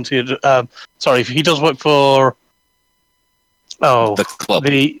work for Frontier. He does work for the club.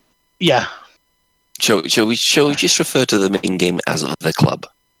 Shall we just refer to the main game as the club?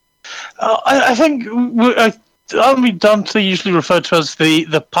 I think aren't we done to usually referred to as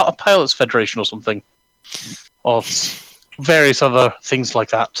the Pilots Federation or something, or various other things like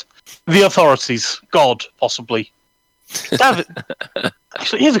that. The authorities, God, possibly. Dav,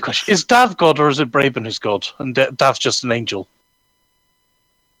 actually, here's a question: is Dav God or is it Braben who's God, and Dav's just an angel?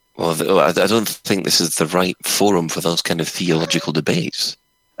 Well, I don't think this is the right forum for those kind of theological debates.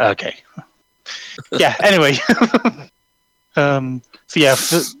 Okay. Yeah. Anyway. I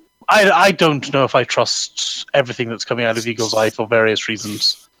don't know if I trust everything that's coming out of Eagle's Eye for various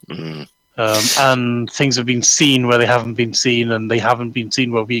reasons. And things have been seen where they haven't been seen, and they haven't been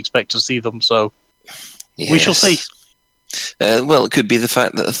seen where we expect to see them. So we shall see. Well, it could be the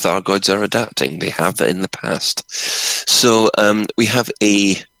fact that the Thargoids are adapting. They have that in the past. So we have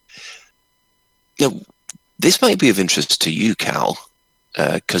this might be of interest to you, Cal,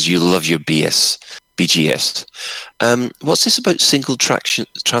 because you love your BGS. What's this about single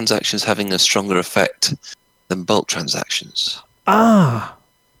transactions having a stronger effect than bulk transactions?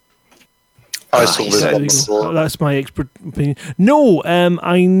 I saw this before. That's my expert opinion. No,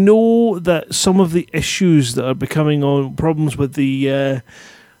 I know that some of the issues that are becoming problems with the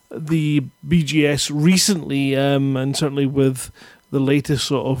BGS recently, and certainly with the latest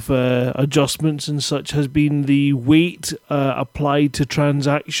sort of adjustments and such, has been the weight applied to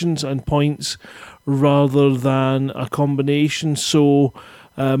transactions and points rather than a combination. So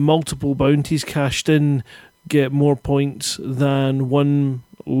multiple bounties cashed in get more points than one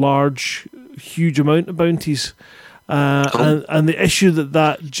huge amount of bounties. And the issue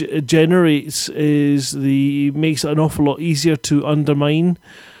that generates is makes it an awful lot easier to undermine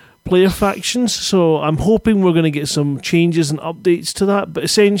player factions. So I'm hoping we're going to get some changes and updates to that. But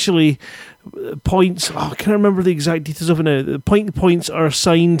essentially, points, I can't remember the exact details of it now. The points are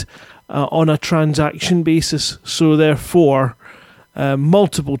assigned on a transaction basis. So therefore,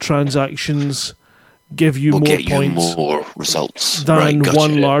 multiple transactions give you more points, more results than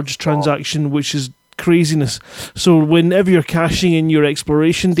one large transaction, which is craziness. So whenever you're cashing in your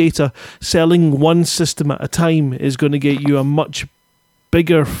exploration data, selling one system at a time is going to get you a much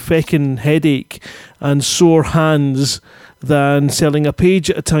bigger feckin' headache and sore hands than selling a page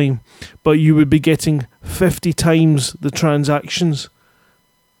at a time, but you would be getting 50 times the transactions.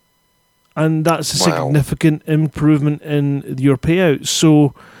 And that's a significant improvement in your payouts.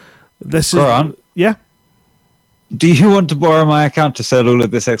 So this Grant, is... Yeah? do you want to borrow my account to sell all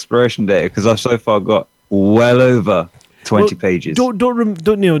of this exploration data? Because I've so far got well over 20 pages.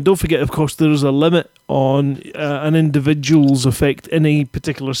 Don't forget, of course, there is a limit on an individual's effect in a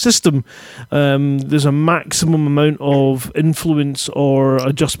particular system. There's a maximum amount of influence or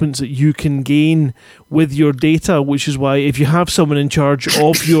adjustments that you can gain with your data, which is why if you have someone in charge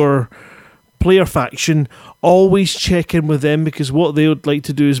of your player faction, always check in with them, because what they would like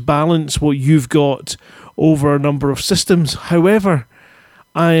to do is balance what you've got over a number of systems. However,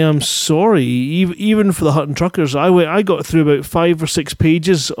 I am sorry, even for the Hutton Truckers, I got through about 5 or 6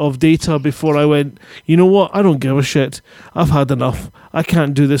 pages of data before I went, you know what, I don't give a shit. I've had enough. I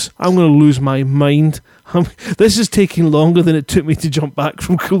can't do this. I'm going to lose my mind. This is taking longer than it took me to jump back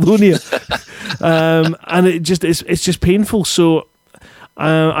from Colonia. And it's just painful. So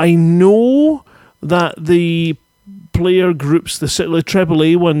I know that the player groups, the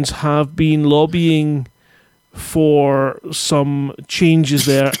AAA ones, have been lobbying for some changes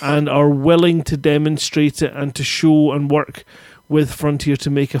there and are willing to demonstrate it and to show and work with Frontier to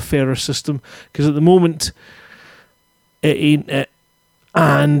make a fairer system, because at the moment it ain't it,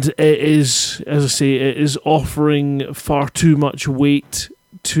 and it is, as I say, it is offering far too much weight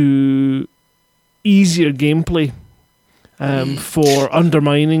to easier gameplay for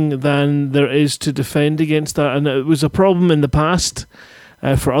undermining than there is to defend against that. And it was a problem in the past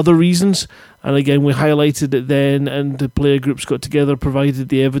for other reasons. And again, we highlighted it then, and the player groups got together, provided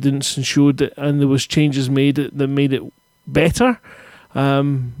the evidence, and showed it, and there was changes made that made it better.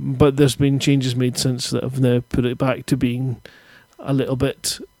 But there's been changes made since that have now put it back to being a little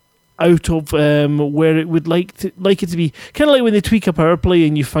bit out of where it would like it to be. Kind of like when they tweak a power play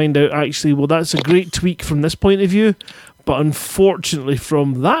and you find out, actually, well, that's a great tweak from this point of view, but unfortunately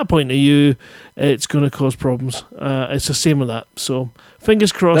from that point of view, it's going to cause problems. It's the same with that. So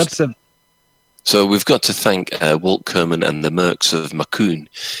fingers crossed. So we've got to thank Walt Kerman and the Mercs of Macoon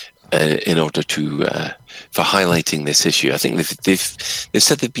in order to for highlighting this issue. I think they've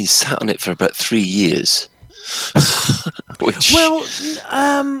said they've been sat on it for about 3 years. Well,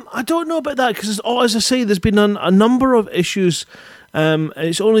 I don't know about that, because as I say, there's been a number of issues.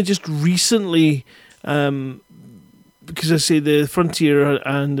 It's only just recently, because I say the Frontier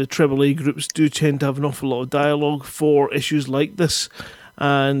and the AAA groups do tend to have an awful lot of dialogue for issues like this.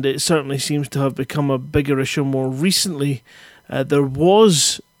 And it certainly seems to have become a bigger issue more recently. There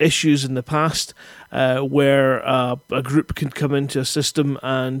was issues in the past where a group could come into a system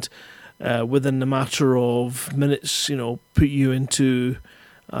and within a matter of minutes, put you into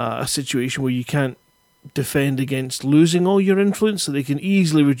a situation where you can't defend against losing all your influence. So they can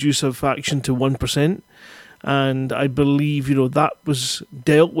easily reduce a faction to 1%. And I believe, that was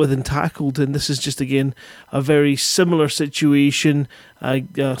dealt with and tackled, and this is just, again, a very similar situation, a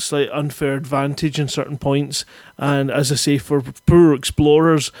slight unfair advantage in certain points. And as I say, for poor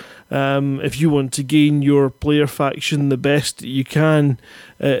explorers, if you want to gain your player faction the best you can,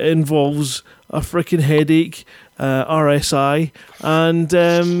 it involves a freaking headache, RSI, and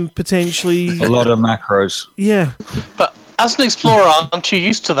potentially... a lot of macros. Yeah. But as an explorer, aren't you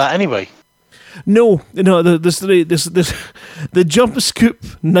used to that anyway? No, the jump scoop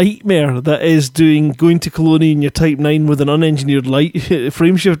nightmare that is going to Colonia in your Type 9 with an unengineered light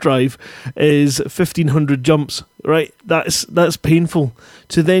frameshift drive is 1,500 jumps, right? That's painful.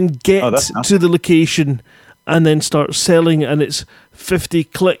 To then get to the location and then start selling, and it's 50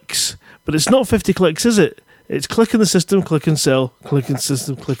 clicks. But it's not 50 clicks, is it? It's click in the system, click and sell, click in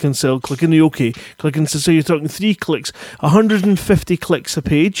system, click and sell, click in the OK, click and sell. So you're talking 3 clicks, 150 clicks a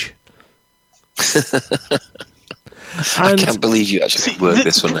page. I can't believe you actually worked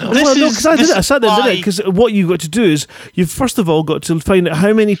this one out. Well, no, because I did it. I sat there and did it. Because what you've got to do is you've first of all got to find out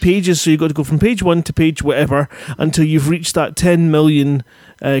how many pages. So you've got to go from page 1 to page whatever until you've reached that 10 million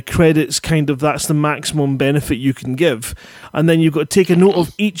credits. That's the maximum benefit you can give. And then you've got to take a note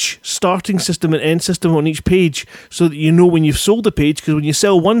of each starting system and end system on each page, so that you know when you've sold a page. Because when you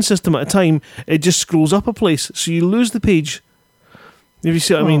sell one system at a time, it just scrolls up a place, so you lose the page. If you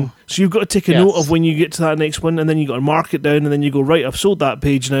see what I mean. So you've got to take a note of when you get to that next one, and then you've got to mark it down, and then you go, right, I've sold that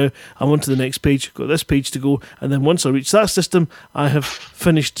page now, I'm on to the next page, got this page to go, and then once I reach that system, I have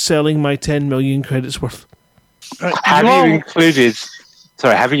finished selling my 10 million credits worth. Right. Have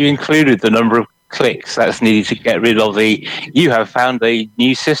you included the number of clicks that's needed to get rid of you have found a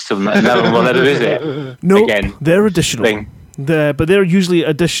new system that no one will ever visit? No, again, they're additional. But they're usually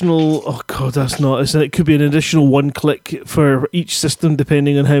additional. Oh god, that's not. It could be an additional 1 click for each system,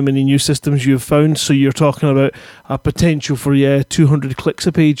 depending on how many new systems you've found. So you're talking about a potential for 200 clicks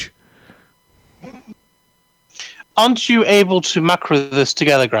a page. Aren't you able to macro this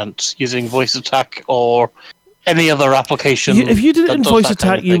together, Grant, using Voice Attack or any other application? If you did it that in does Voice that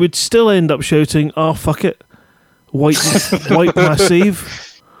kind Attack, of you thing? would still end up shouting, "Oh fuck it, wipe my save."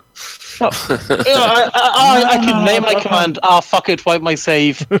 I can name my command. Fuck it, wipe my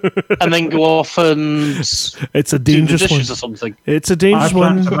save, and then go off and It's a do the dangerous one. dishes or something. It's a I dangerous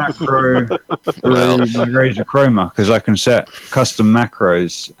plan one. to macro through my Razor Chroma because I can set custom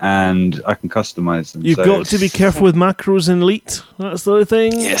macros and I can customize them. You've so got to be careful with macros in Elite. That's the other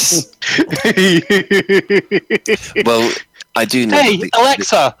thing. Yes. Well, I do know. Hey,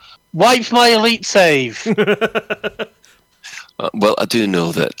 Alexa, wipe my elite save. Well, I do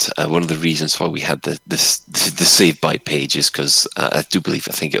know that one of the reasons why we had the save by page is because I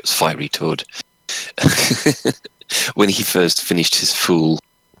think it was Fiery Toad. When he first finished his full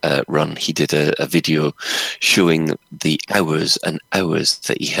run, he did a video showing the hours and hours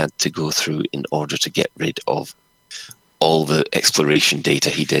that he had to go through in order to get rid of all the exploration data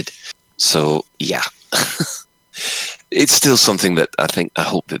he did. So, yeah. It's still something that I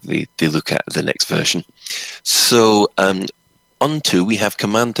hope that they look at the next version. So, on to, we have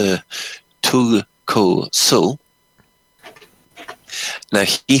Commander Toko So. Now,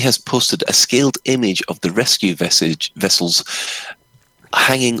 he has posted a scaled image of the rescue vessels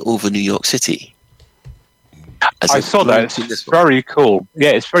hanging over New York City. I saw that. It's very cool.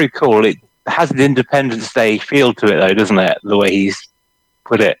 Yeah, it's very cool. It has an Independence Day feel to it, though, doesn't it? The way he's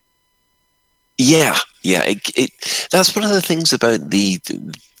put it. Yeah. That's one of the things about the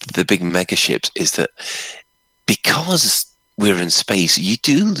big mega ships is that because we're in space, you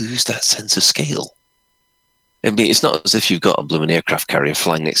do lose that sense of scale. I mean, it's not as if you've got a blooming aircraft carrier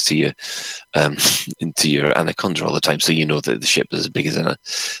flying next to you, into your Anaconda all the time, so you know that the ship is as big as an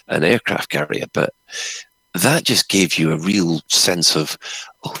aircraft carrier. But that just gave you a real sense of,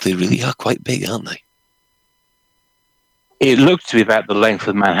 oh, they really are quite big, aren't they? It looked to be about the length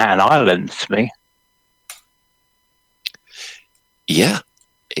of Manhattan Island to me. Yeah,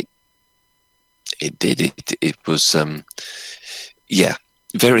 it did. It was,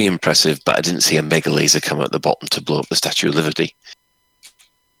 very impressive, but I didn't see a mega laser come out the bottom to blow up the Statue of Liberty.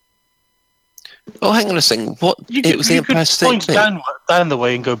 Oh, hang on a second. It was the Empire State point down the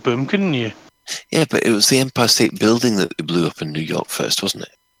way and go boom, couldn't you? Yeah, but it was the Empire State Building that they blew up in New York first, wasn't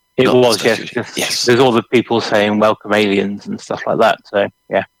it? It Not the was, statue. yes. There's all the people saying welcome aliens and stuff like that, so,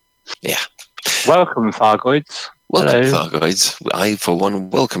 yeah. Yeah. Welcome, Thargoids. Welcome, Hello. Thargoids. I, for one,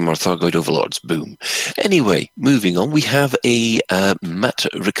 welcome our Thargoid overlords. Boom. Anyway, moving on, we have Matt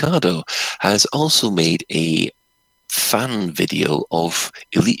Ricardo has also made a fan video of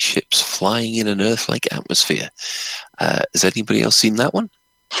elite ships flying in an Earth-like atmosphere. Has anybody else seen that one?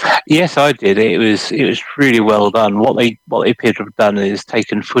 Yes, I did. It was really well done. What they appear to have done is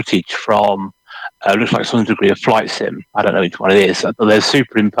taken footage from looks like some degree of flight sim. I don't know which one it is, but they're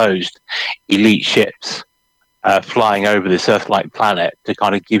superimposed elite ships flying over this Earth-like planet to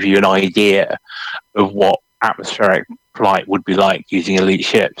kind of give you an idea of what atmospheric flight would be like using elite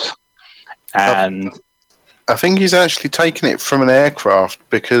ships. And I think he's actually taken it from an aircraft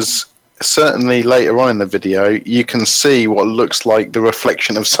because certainly later on in the video, you can see what looks like the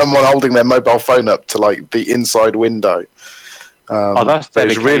reflection of someone holding their mobile phone up to like the inside window. That's a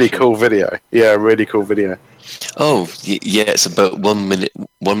really dedication. cool video. Yeah, really cool video. Oh, yeah, it's about 1 minute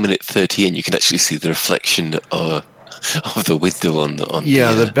 30, and you can actually see the reflection of the window on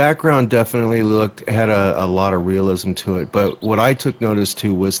the background definitely had a lot of realism to it. But what I took notice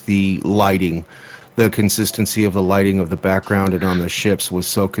to was the lighting. The consistency of the lighting of the background and on the ships was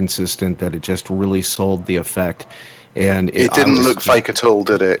so consistent that it just really sold the effect. And it didn't look fake at all,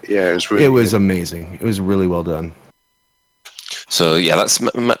 did it? Yeah, it was amazing. It was really well done. So yeah, that's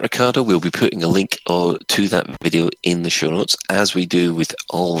Matt Ricardo. We'll be putting a link to that video in the show notes, as we do with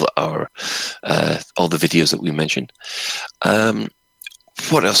all our all the videos that we mentioned.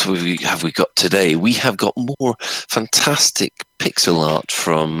 What else have we got today? We have got more fantastic pixel art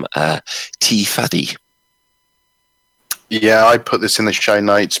from T Faddy. Yeah, I put this in the show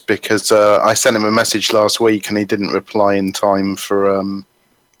notes because I sent him a message last week and he didn't reply in time for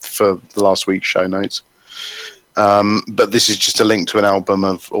last week's show notes. But this is just a link to an album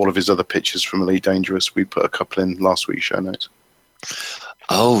of all of his other pictures from Elite Dangerous. We put a couple in last week's show notes.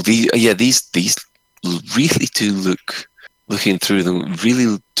 Oh, these really do look. Looking through them,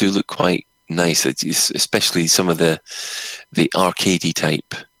 really do look quite nice. Especially some of the arcadey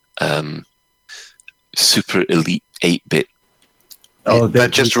type, super elite 8-bit Oh, They're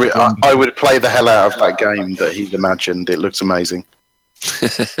just. I would play the hell out of that game that he's imagined. It looks amazing.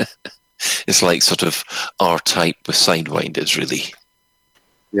 It's like sort of R-Type with Sidewinders, really.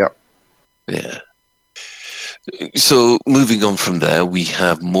 Yep. Yeah. So moving on from there, we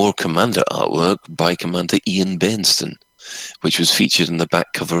have more Commander artwork by Commander Ian Benston, which was featured in the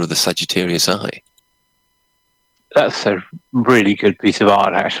back cover of the Sagittarius Eye. That's a really good piece of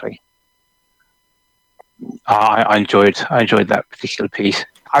art, actually. I enjoyed that particular piece.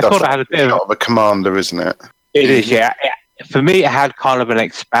 I thought it had a bit of a commander, isn't it? It is, yeah. For me, it had kind of an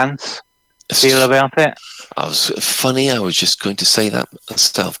Expanse feel about it. I was just going to say that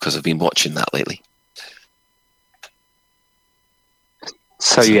myself because I've been watching that lately.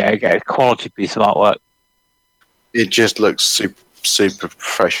 So yeah, again, quality piece of artwork. It just looks super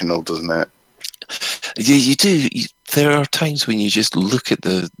professional, doesn't it? You do. There are times when you just look at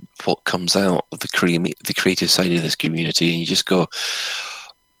what comes out of the creative side of this community, and you just go,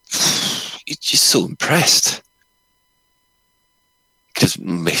 you're just so impressed. Because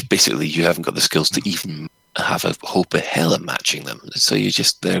basically, you haven't got the skills to even have a hope of hell at matching them. So you're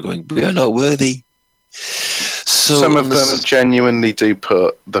just there going, we are not worthy. So some of them genuinely do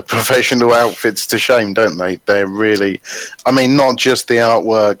put the professional outfits to shame, don't they? They're really, I mean, not just the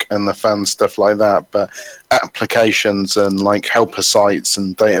artwork and the fan stuff like that, but applications and like helper sites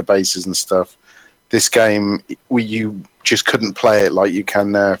and databases and stuff. This game, you just couldn't play it like you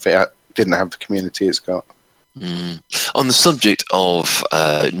can now if it didn't have the community it's got. On the subject of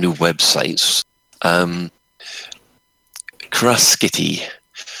new websites, Kraskitty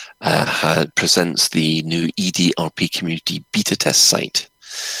presents the new EDRP community beta test site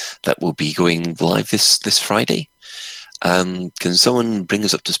that will be going live this Friday. Can someone bring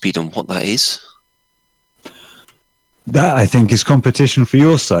us up to speed on what that is? That, I think, is competition for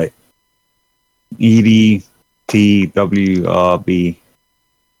your site. EDTWRB.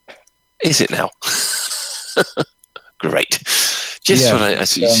 Is it now? Great. Just when I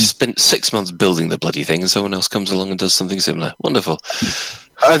spent 6 months building the bloody thing and someone else comes along and does something similar. Wonderful.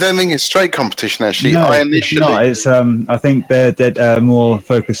 I don't think it's straight competition, actually. No, it's not. It's, I think they're more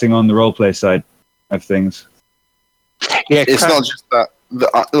focusing on the roleplay side of things. Yeah, it's not just that.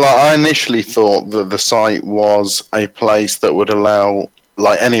 I initially thought that the site was a place that would allow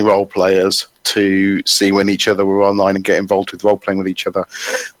like any role players to see when each other were online and get involved with role playing with each other.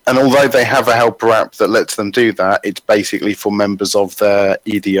 And although they have a helper app that lets them do that, it's basically for members of their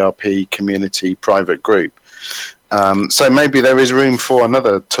EDRP community private group. So maybe there is room for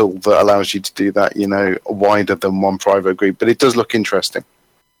another tool that allows you to do that, you know, wider than one private group. But it does look interesting.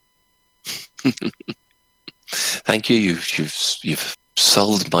 Thank you. You've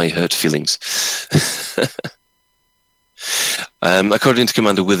solved my hurt feelings. According to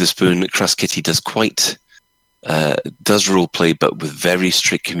Commander Witherspoon, Kraskitty does role play, but with very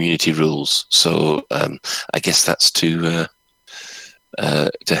strict community rules. So I guess that's to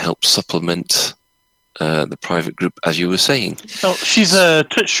help supplement the private group, as you were saying. Oh, she's a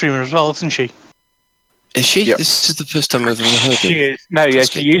Twitch streamer as well, isn't she? Is she? Yep. This is the first time I've ever heard She of. is. No, yeah,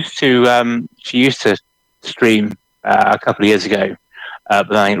 she used to stream a couple of years ago,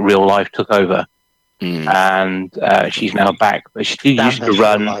 but I think real life took over. And she's now back. But she used to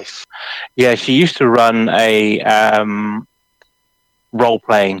run. Yeah, she used to run a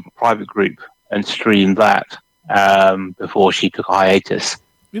role-playing private group and stream that before she took a hiatus.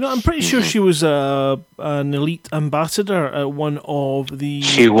 You know, I'm pretty sure she was an elite ambassador at one of the.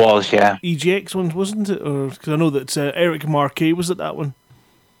 She was, yeah. EGX ones, wasn't it? Or because I know that Eric Marquet was at that one.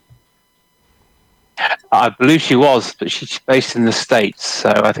 I believe she was, but she's based in the States, so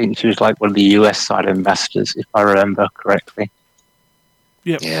I think she was like one of the US side ambassadors, if I remember correctly.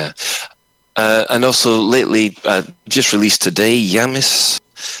 Yep. Yeah. And also lately, just released today, Yamis.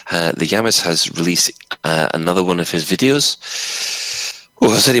 The Yamis has released another one of his videos. Oh,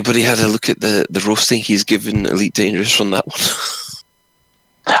 has anybody had a look at the roasting he's given Elite Dangerous from that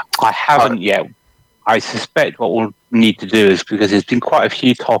one? I haven't yet. I suspect what we'll need to do is, because there's been quite a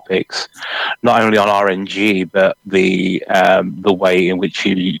few topics, not only on RNG, but the way in which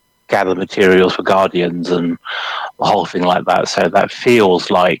you gather materials for Guardians and the whole thing like that. So that feels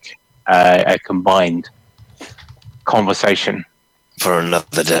like a combined conversation. For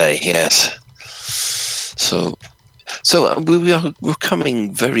another day, yes. So we're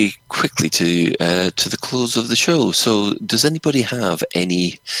coming very quickly to the close of the show. So does anybody have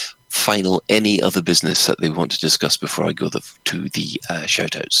any other business that they want to discuss before I go to the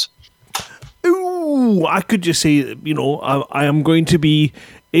shout-outs? Ooh, I could just say, you know, I am going to be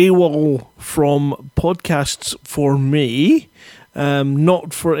AWOL from podcasts for May.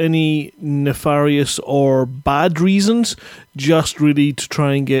 not for any nefarious or bad reasons, just really to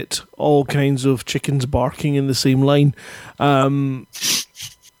try and get all kinds of chickens barking in the same line.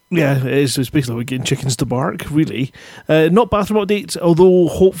 Yeah, it's basically like getting chickens to bark, really. Not bathroom updates, although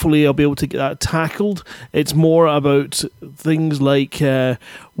hopefully I'll be able to get that tackled. It's more about things like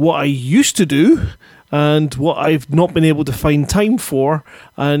what I used to do and what I've not been able to find time for,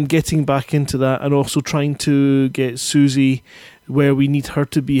 and getting back into that, and also trying to get Susie where we need her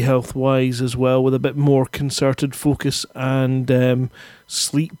to be health-wise as well, with a bit more concerted focus and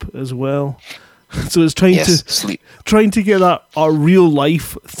sleep as well. So it's trying to get that our real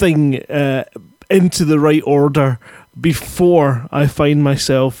life thing into the right order before I find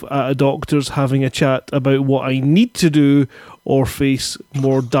myself at a doctor's having a chat about what I need to do or face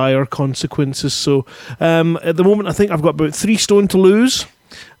more dire consequences. So at the moment, I think I've got about 3 stone to lose.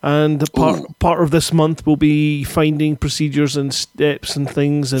 And part of this month will be finding procedures and steps and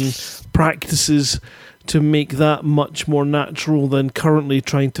things and practices to make that much more natural than currently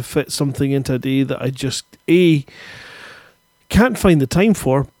trying to fit something into a day that I just, A, can't find the time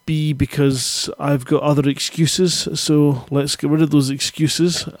for, B, because I've got other excuses. So let's get rid of those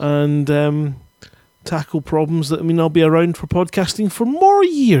excuses and tackle problems that mean I'll be around for podcasting for more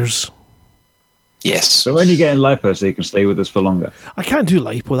years. Yes. So when you get in lipo, so you can stay with us for longer. I can't do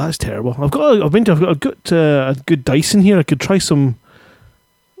lipo. That's terrible. I've got a good Dyson here. I could try some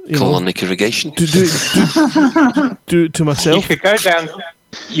colonic irrigation. Do it to myself. You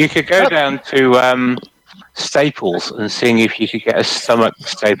could go down to Staples and seeing if you could get a stomach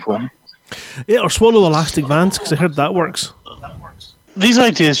staple. Yeah, or swallow elastic bands, because I heard that works. These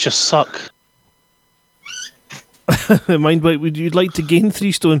ideas just suck. Mind, but would you like to gain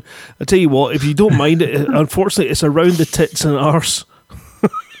 3 stone? I tell you what, if you don't mind it, unfortunately, it's around the tits and arse.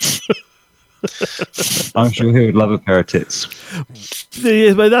 I'm sure he would love a pair of tits.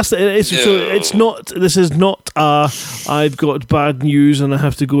 Yeah, but so it's not. This is not. I've got bad news and I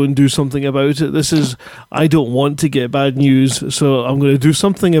have to go and do something about it. This is. I don't want to get bad news, so I'm going to do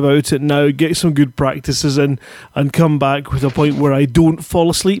something about it now. Get some good practices in, and come back with a point where I don't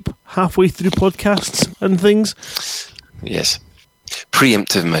fall asleep halfway through podcasts and things. Yes,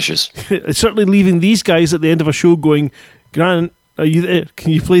 preemptive measures. It's certainly leaving these guys at the end of a show going, Grant, are you there?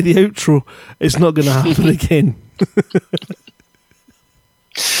 Can you play the outro? It's not going to happen again.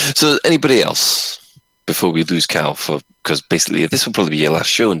 So, anybody else before we lose Cal? Because basically, this will probably be your last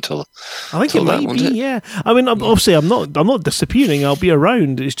show until. I think it might be. Yeah, I mean, obviously, I'm not disappearing. I'll be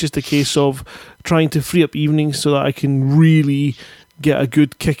around. It's just a case of trying to free up evenings so that I can really get a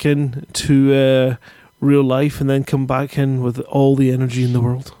good kick in to real life, and then come back in with all the energy in the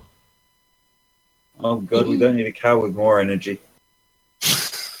world. Oh God, we don't need a cow with more energy.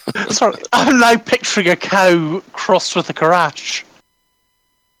 Sorry, I'm now picturing a cow crossed with a Karash.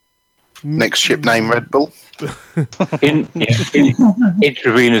 Next ship name Red Bull.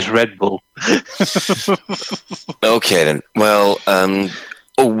 Intravenous Red Bull. Okay then. Well,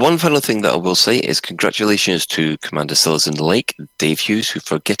 one final thing that I will say is congratulations to Commander Sellers in the Lake, Dave Hughes, who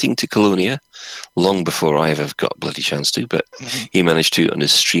for getting to Colonia long before I ever got a bloody chance to, but he managed to on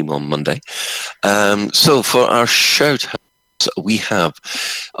his stream on Monday. So for our shout out, we have,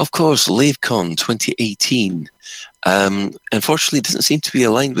 of course, LaveCon 2018. Unfortunately, it doesn't seem to be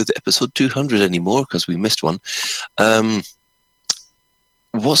aligned with episode 200 anymore because we missed one.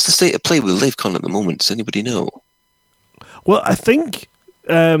 What's the state of play with LaveCon at the moment? Does anybody know? Well, I think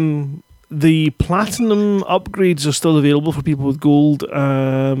the platinum upgrades are still available for people with gold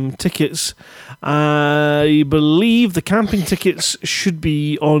tickets. I believe the camping tickets should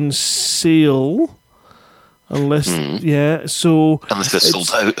be on sale. Unless, so... Unless they're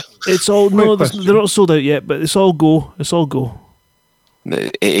sold out. It's all... No, they're not sold out yet, but it's all go. It's all go.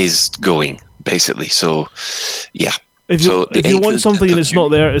 It is going, basically. So, yeah. If you want something and it's not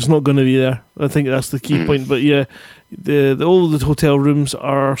there, it's not going to be there. I think that's the key point. But yeah, all the hotel rooms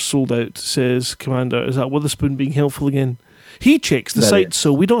are sold out, says Commander. Is that Witherspoon being helpful again? He checks the site,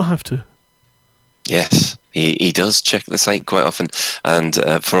 so we don't have to. Yes, he does check the site quite often. And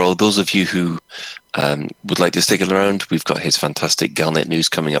for all those of you who would like to stick around, we've got his fantastic Galnet news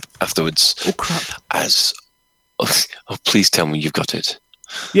coming up afterwards. Oh, crap. Please tell me you've got it.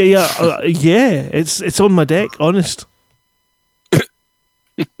 Yeah, it's on my deck, honest.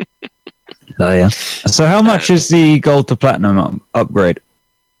 Oh, yeah. So how much is the gold to platinum upgrade?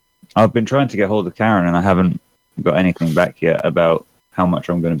 I've been trying to get hold of Karen and I haven't got anything back yet about how much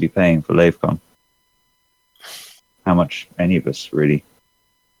I'm going to be paying for LaveCon. How much any of us really,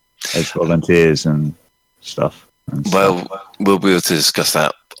 as volunteers and stuff. Well, we'll be able to discuss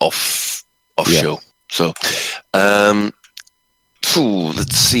that off show. So,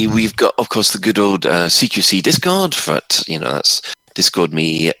 Let's see. We've got, of course, the good old CQC Discord. But that's Discord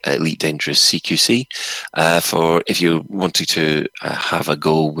me, Elite Dangerous CQC. For if you're wanting to have a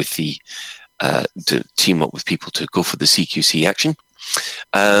go with to team up with people to go for the CQC action.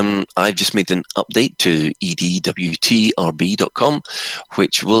 I've just made an update to edwtrb.com,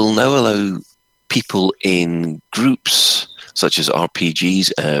 which will now allow people in groups such as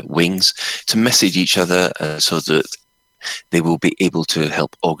RPGs, wings, to message each other so that they will be able to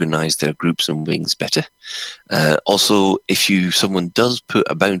help organize their groups and wings better. Also, if someone does put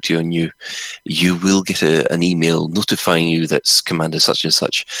a bounty on you, you will get an email notifying you that Commander such and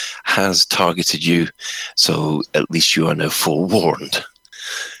such has targeted you. So at least you are now forewarned.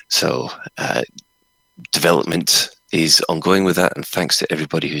 So development is ongoing with that, and thanks to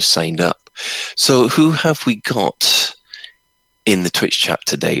everybody who's signed up. So who have we got in the Twitch chat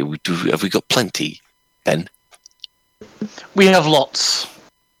today? Have we got plenty, Ben? We have lots.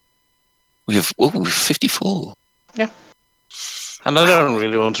 We have 54. Yeah. And I don't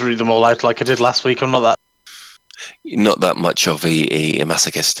really want to read them all out like I did last week. I'm not that much of a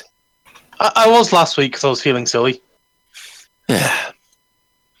masochist. I was last week because I was feeling silly. Yeah.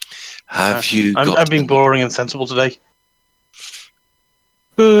 I'm being boring and sensible today.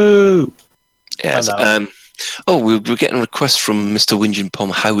 Boo! Yes. We're getting requests from Mr. Whinging Pom.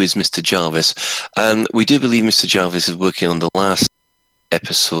 How is Mr. Jarvis? We do believe Mr. Jarvis is working on the last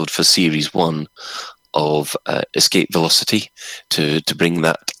episode for Series 1 of Escape Velocity to bring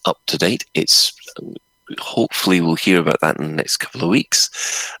that up to date. Hopefully we'll hear about that in the next couple of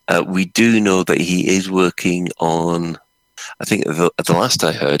weeks. We do know that he is working on, I think at the last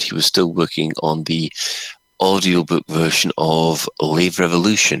I heard, he was still working on the audiobook version of Lave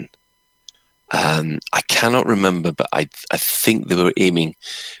Revolution. I cannot remember, but I think they were aiming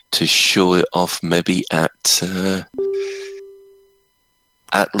to show it off maybe at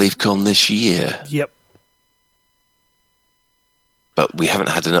LaveCon this year. Yep. But we haven't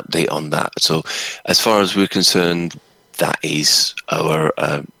had an update on that. So as far as we're concerned, that is our...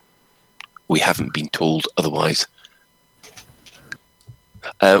 we haven't been told otherwise.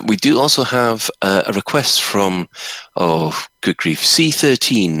 We do also have a request from, good grief,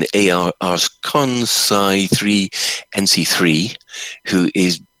 C13 ARR's Consci 3 NC3, who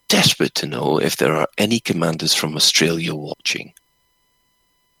is desperate to know if there are any commanders from Australia watching.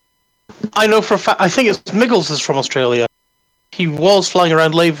 I know for a fact, I think it's Miggles is from Australia. He was flying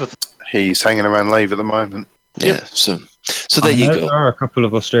around Lave. He's hanging around Lave at the moment. Yeah, Yep. so there you go. There are a couple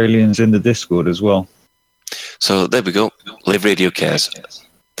of Australians in the Discord as well. So there we go. Live Radio cares.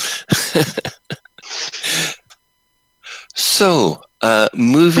 So,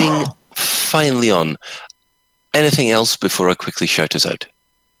 moving finally on. Anything else before I quickly shout us out?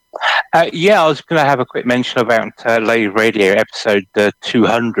 I was going to have a quick mention about Lave Radio episode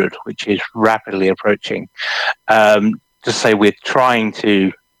 200, which is rapidly approaching. Just say we're trying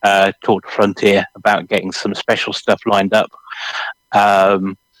to talk to Frontier about getting some special stuff lined up.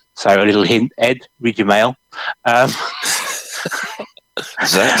 So a little hint, Ed, read your mail.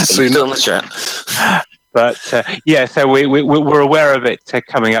 Zach, soon on the chat. But so we're aware of it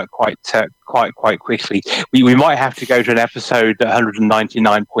coming up quite quickly. We might have to go to an episode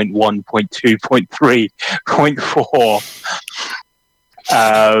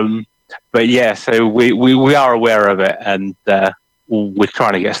 199.1.2.3.4. But yeah, so we are aware of it, and we're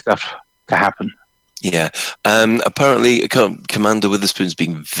trying to get stuff to happen. Yeah. Apparently, Commander Witherspoon's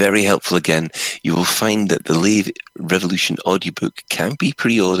been very helpful again. You will find that the Lave Revolution audiobook can be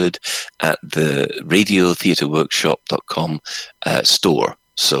pre-ordered at the radiotheatreworkshop.com store.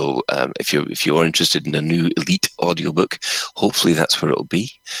 So if you're interested in a new Elite audiobook, hopefully that's where it'll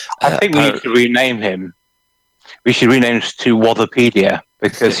be. I think we need to rename him. We should rename him to Wotherpedia,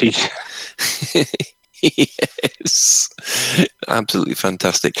 because he's... Yes, absolutely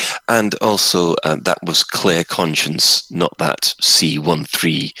fantastic. And also, that was Claire Conscience, not that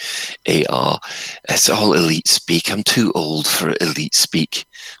C13AR. It's all Elite speak. I'm too old for Elite speak,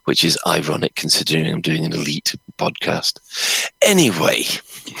 which is ironic considering I'm doing an Elite podcast. Anyway.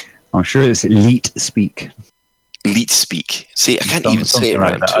 I'm sure it's Elite speak. Elite speak. See, I can't even say it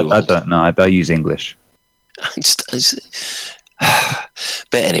right. I don't know. I use English.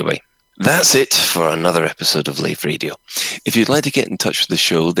 But anyway. That's it for another episode of Lave Radio. If you'd like to get in touch with the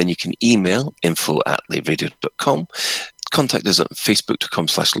show, then you can email info@laveradio.com, contact us at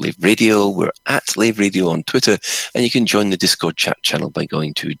facebook.com/laveradio. We're at Lave Radio on Twitter, and you can join the Discord chat channel by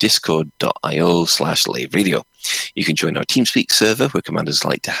going to discord.io/laveradio. You can join our TeamSpeak server, where commanders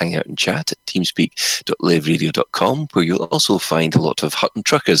like to hang out and chat, at teamspeak.laveradio.com, where you'll also find a lot of Hutton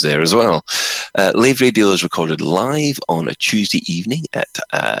truckers there as well. Lave Radio is recorded live on a Tuesday evening at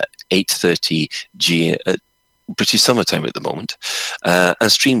 8:30 British summertime at the moment,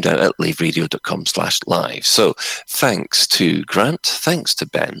 and streamed out at laveradio.com/live. So thanks to Grant, thanks to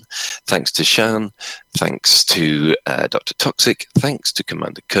Ben, thanks to Shan, thanks to Dr. Toxic, thanks to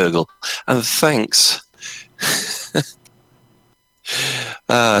Commander Kurgle, and thanks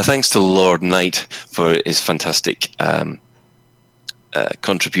to Lord Knight for his fantastic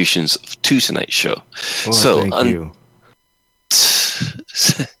contributions to tonight's show. Well, thank you.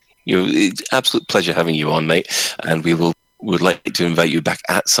 It's absolute pleasure having you on, mate, and we would like to invite you back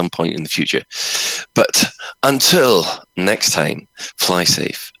at some point in the future. But until next time, fly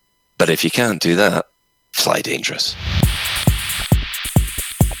safe. But if you can't do that, fly dangerous.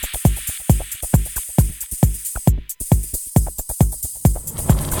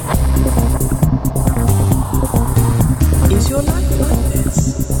 Is your life like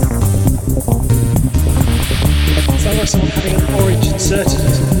this? Sounds like someone having an orange inserted.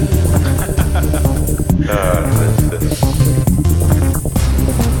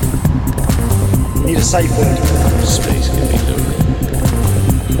 Need a safe word. Space can be lonely.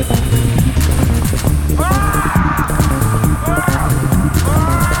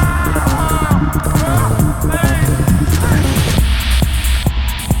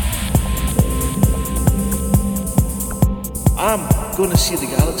 I'm gonna see the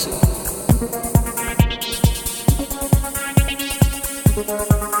galaxy.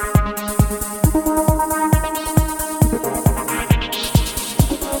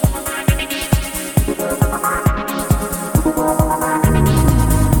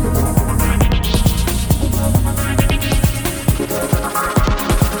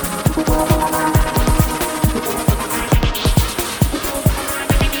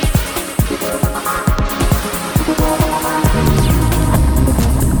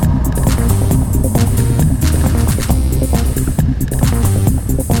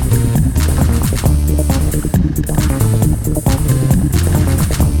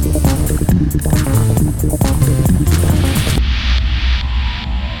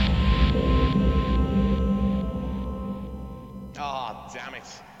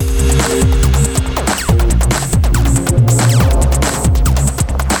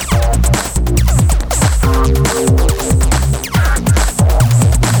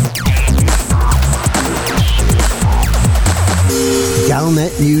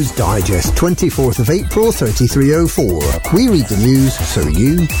 Galnet News Digest, 24th of April, 3304. We read the news so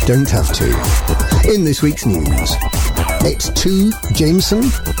you don't have to. In this week's news, X2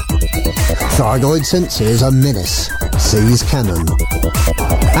 Jameson. Thargoid sensors are menace, says Canon.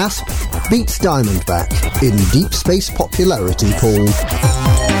 Asp beats Diamondback in Deep Space popularity poll.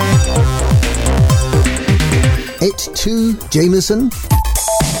 X2 Jameson.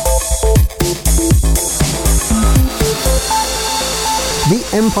 The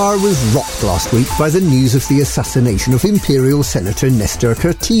Empire was rocked last week by the news of the assassination of Imperial Senator Nestor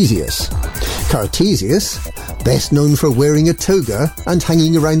Cartesius. Cartesius, best known for wearing a toga and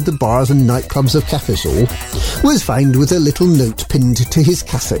hanging around the bars and nightclubs of Cafesol, was found with a little note pinned to his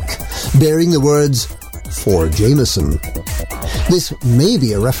cassock, bearing the words, "For Jameson." This may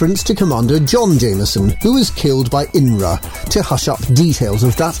be a reference to Commander John Jameson, who was killed by INRA to hush up details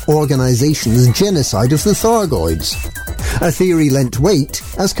of that organisation's genocide of the Thargoids. A theory lent weight,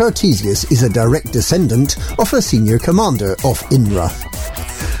 as Cartesius is a direct descendant of a senior commander of INRA.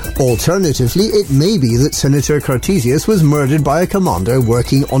 Alternatively, it may be that Senator Cartesius was murdered by a commander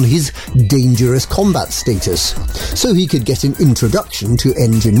working on his dangerous combat status, so he could get an introduction to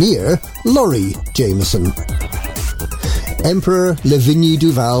engineer Laurie Jameson. Emperor Lavigny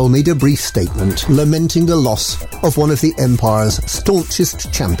Duval made a brief statement lamenting the loss of one of the Empire's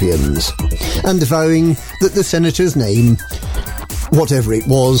staunchest champions, and vowing that the Senator's name, whatever it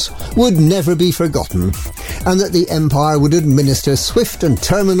was, would never be forgotten, and that the Empire would administer swift and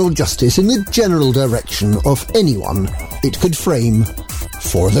terminal justice in the general direction of anyone it could frame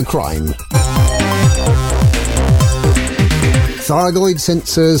for the crime. Thargoid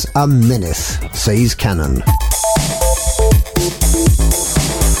sensors a menace, says Canon.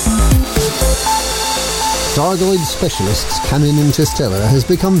 Thargoid specialists Canon Interstellar has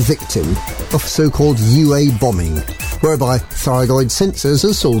become victim of so-called UA bombing, whereby Thargoid sensors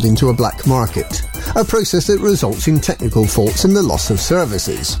are sold into a black market, a process that results in technical faults and the loss of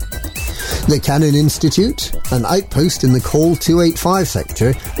services. The Cannon Institute, an outpost in the Col 285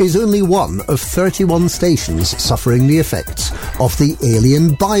 sector, is only one of 31 stations suffering the effects of the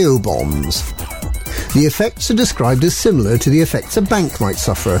alien biobombs. The effects are described as similar to the effects a bank might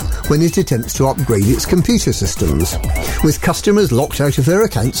suffer when it attempts to upgrade its computer systems, with customers locked out of their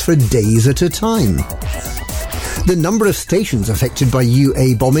accounts for days at a time. The number of stations affected by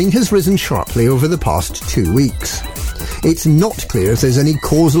UA bombing has risen sharply over the past 2 weeks. It's not clear if there's any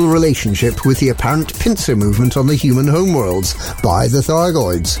causal relationship with the apparent pincer movement on the human homeworlds by the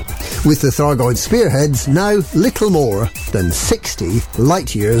Thargoids, with the Thargoid spearheads now little more than 60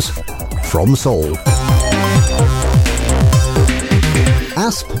 light years from Sol.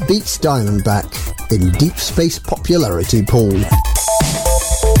 Asp beats Diamondback in Deep Space popularity poll.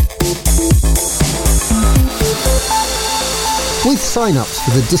 With sign-ups for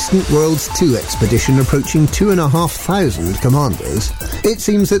the Distant Worlds 2 expedition approaching 2,500 commanders, it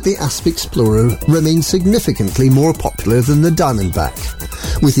seems that the Asp Explorer remains significantly more popular than the Diamondback,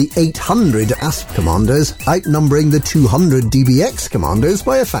 with the 800 Asp commanders outnumbering the 200 DBX commanders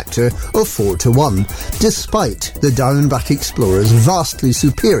by a factor of 4 to 1, despite the Diamondback Explorer's vastly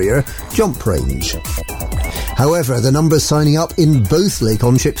superior jump range. However, the numbers signing up in both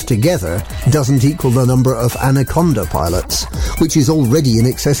Lakon ships together doesn't equal the number of Anaconda pilots, which is already in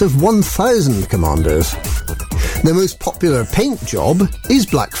excess of 1,000 commanders. The most popular paint job is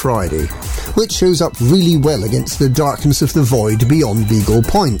Black Friday, which shows up really well against the darkness of the void beyond Beagle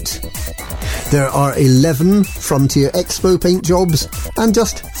Point. There are 11 Frontier Expo paint jobs and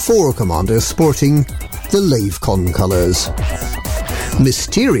just 4 commanders sporting the LaveCon colours.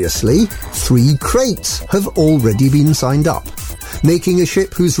 Mysteriously, 3 crates have already been signed up, making a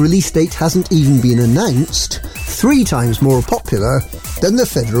ship whose release date hasn't even been announced 3 times more popular than the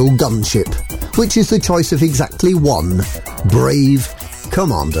Federal gunship, which is the choice of exactly one brave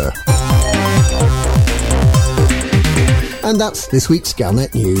commander. And that's this week's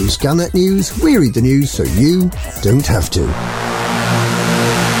Galnet News. Galnet News, we read the news so you don't have to.